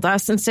emailed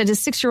us and said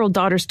his 6-year-old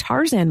daughter's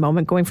Tarzan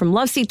moment going from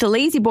love seat to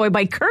lazy boy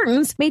by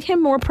curtains made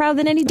him more proud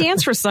than any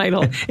dance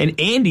recital. And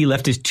Andy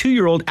left his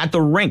 2-year-old at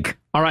the rink.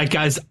 All right,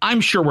 guys,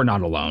 I'm sure we're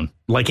not alone.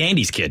 Like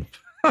Andy's kid.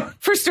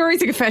 For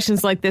stories and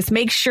confessions like this,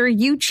 make sure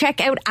you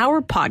check out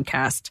our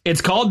podcast.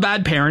 It's called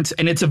Bad Parents,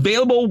 and it's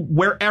available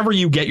wherever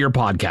you get your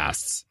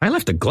podcasts. I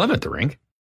left a glove at the rink.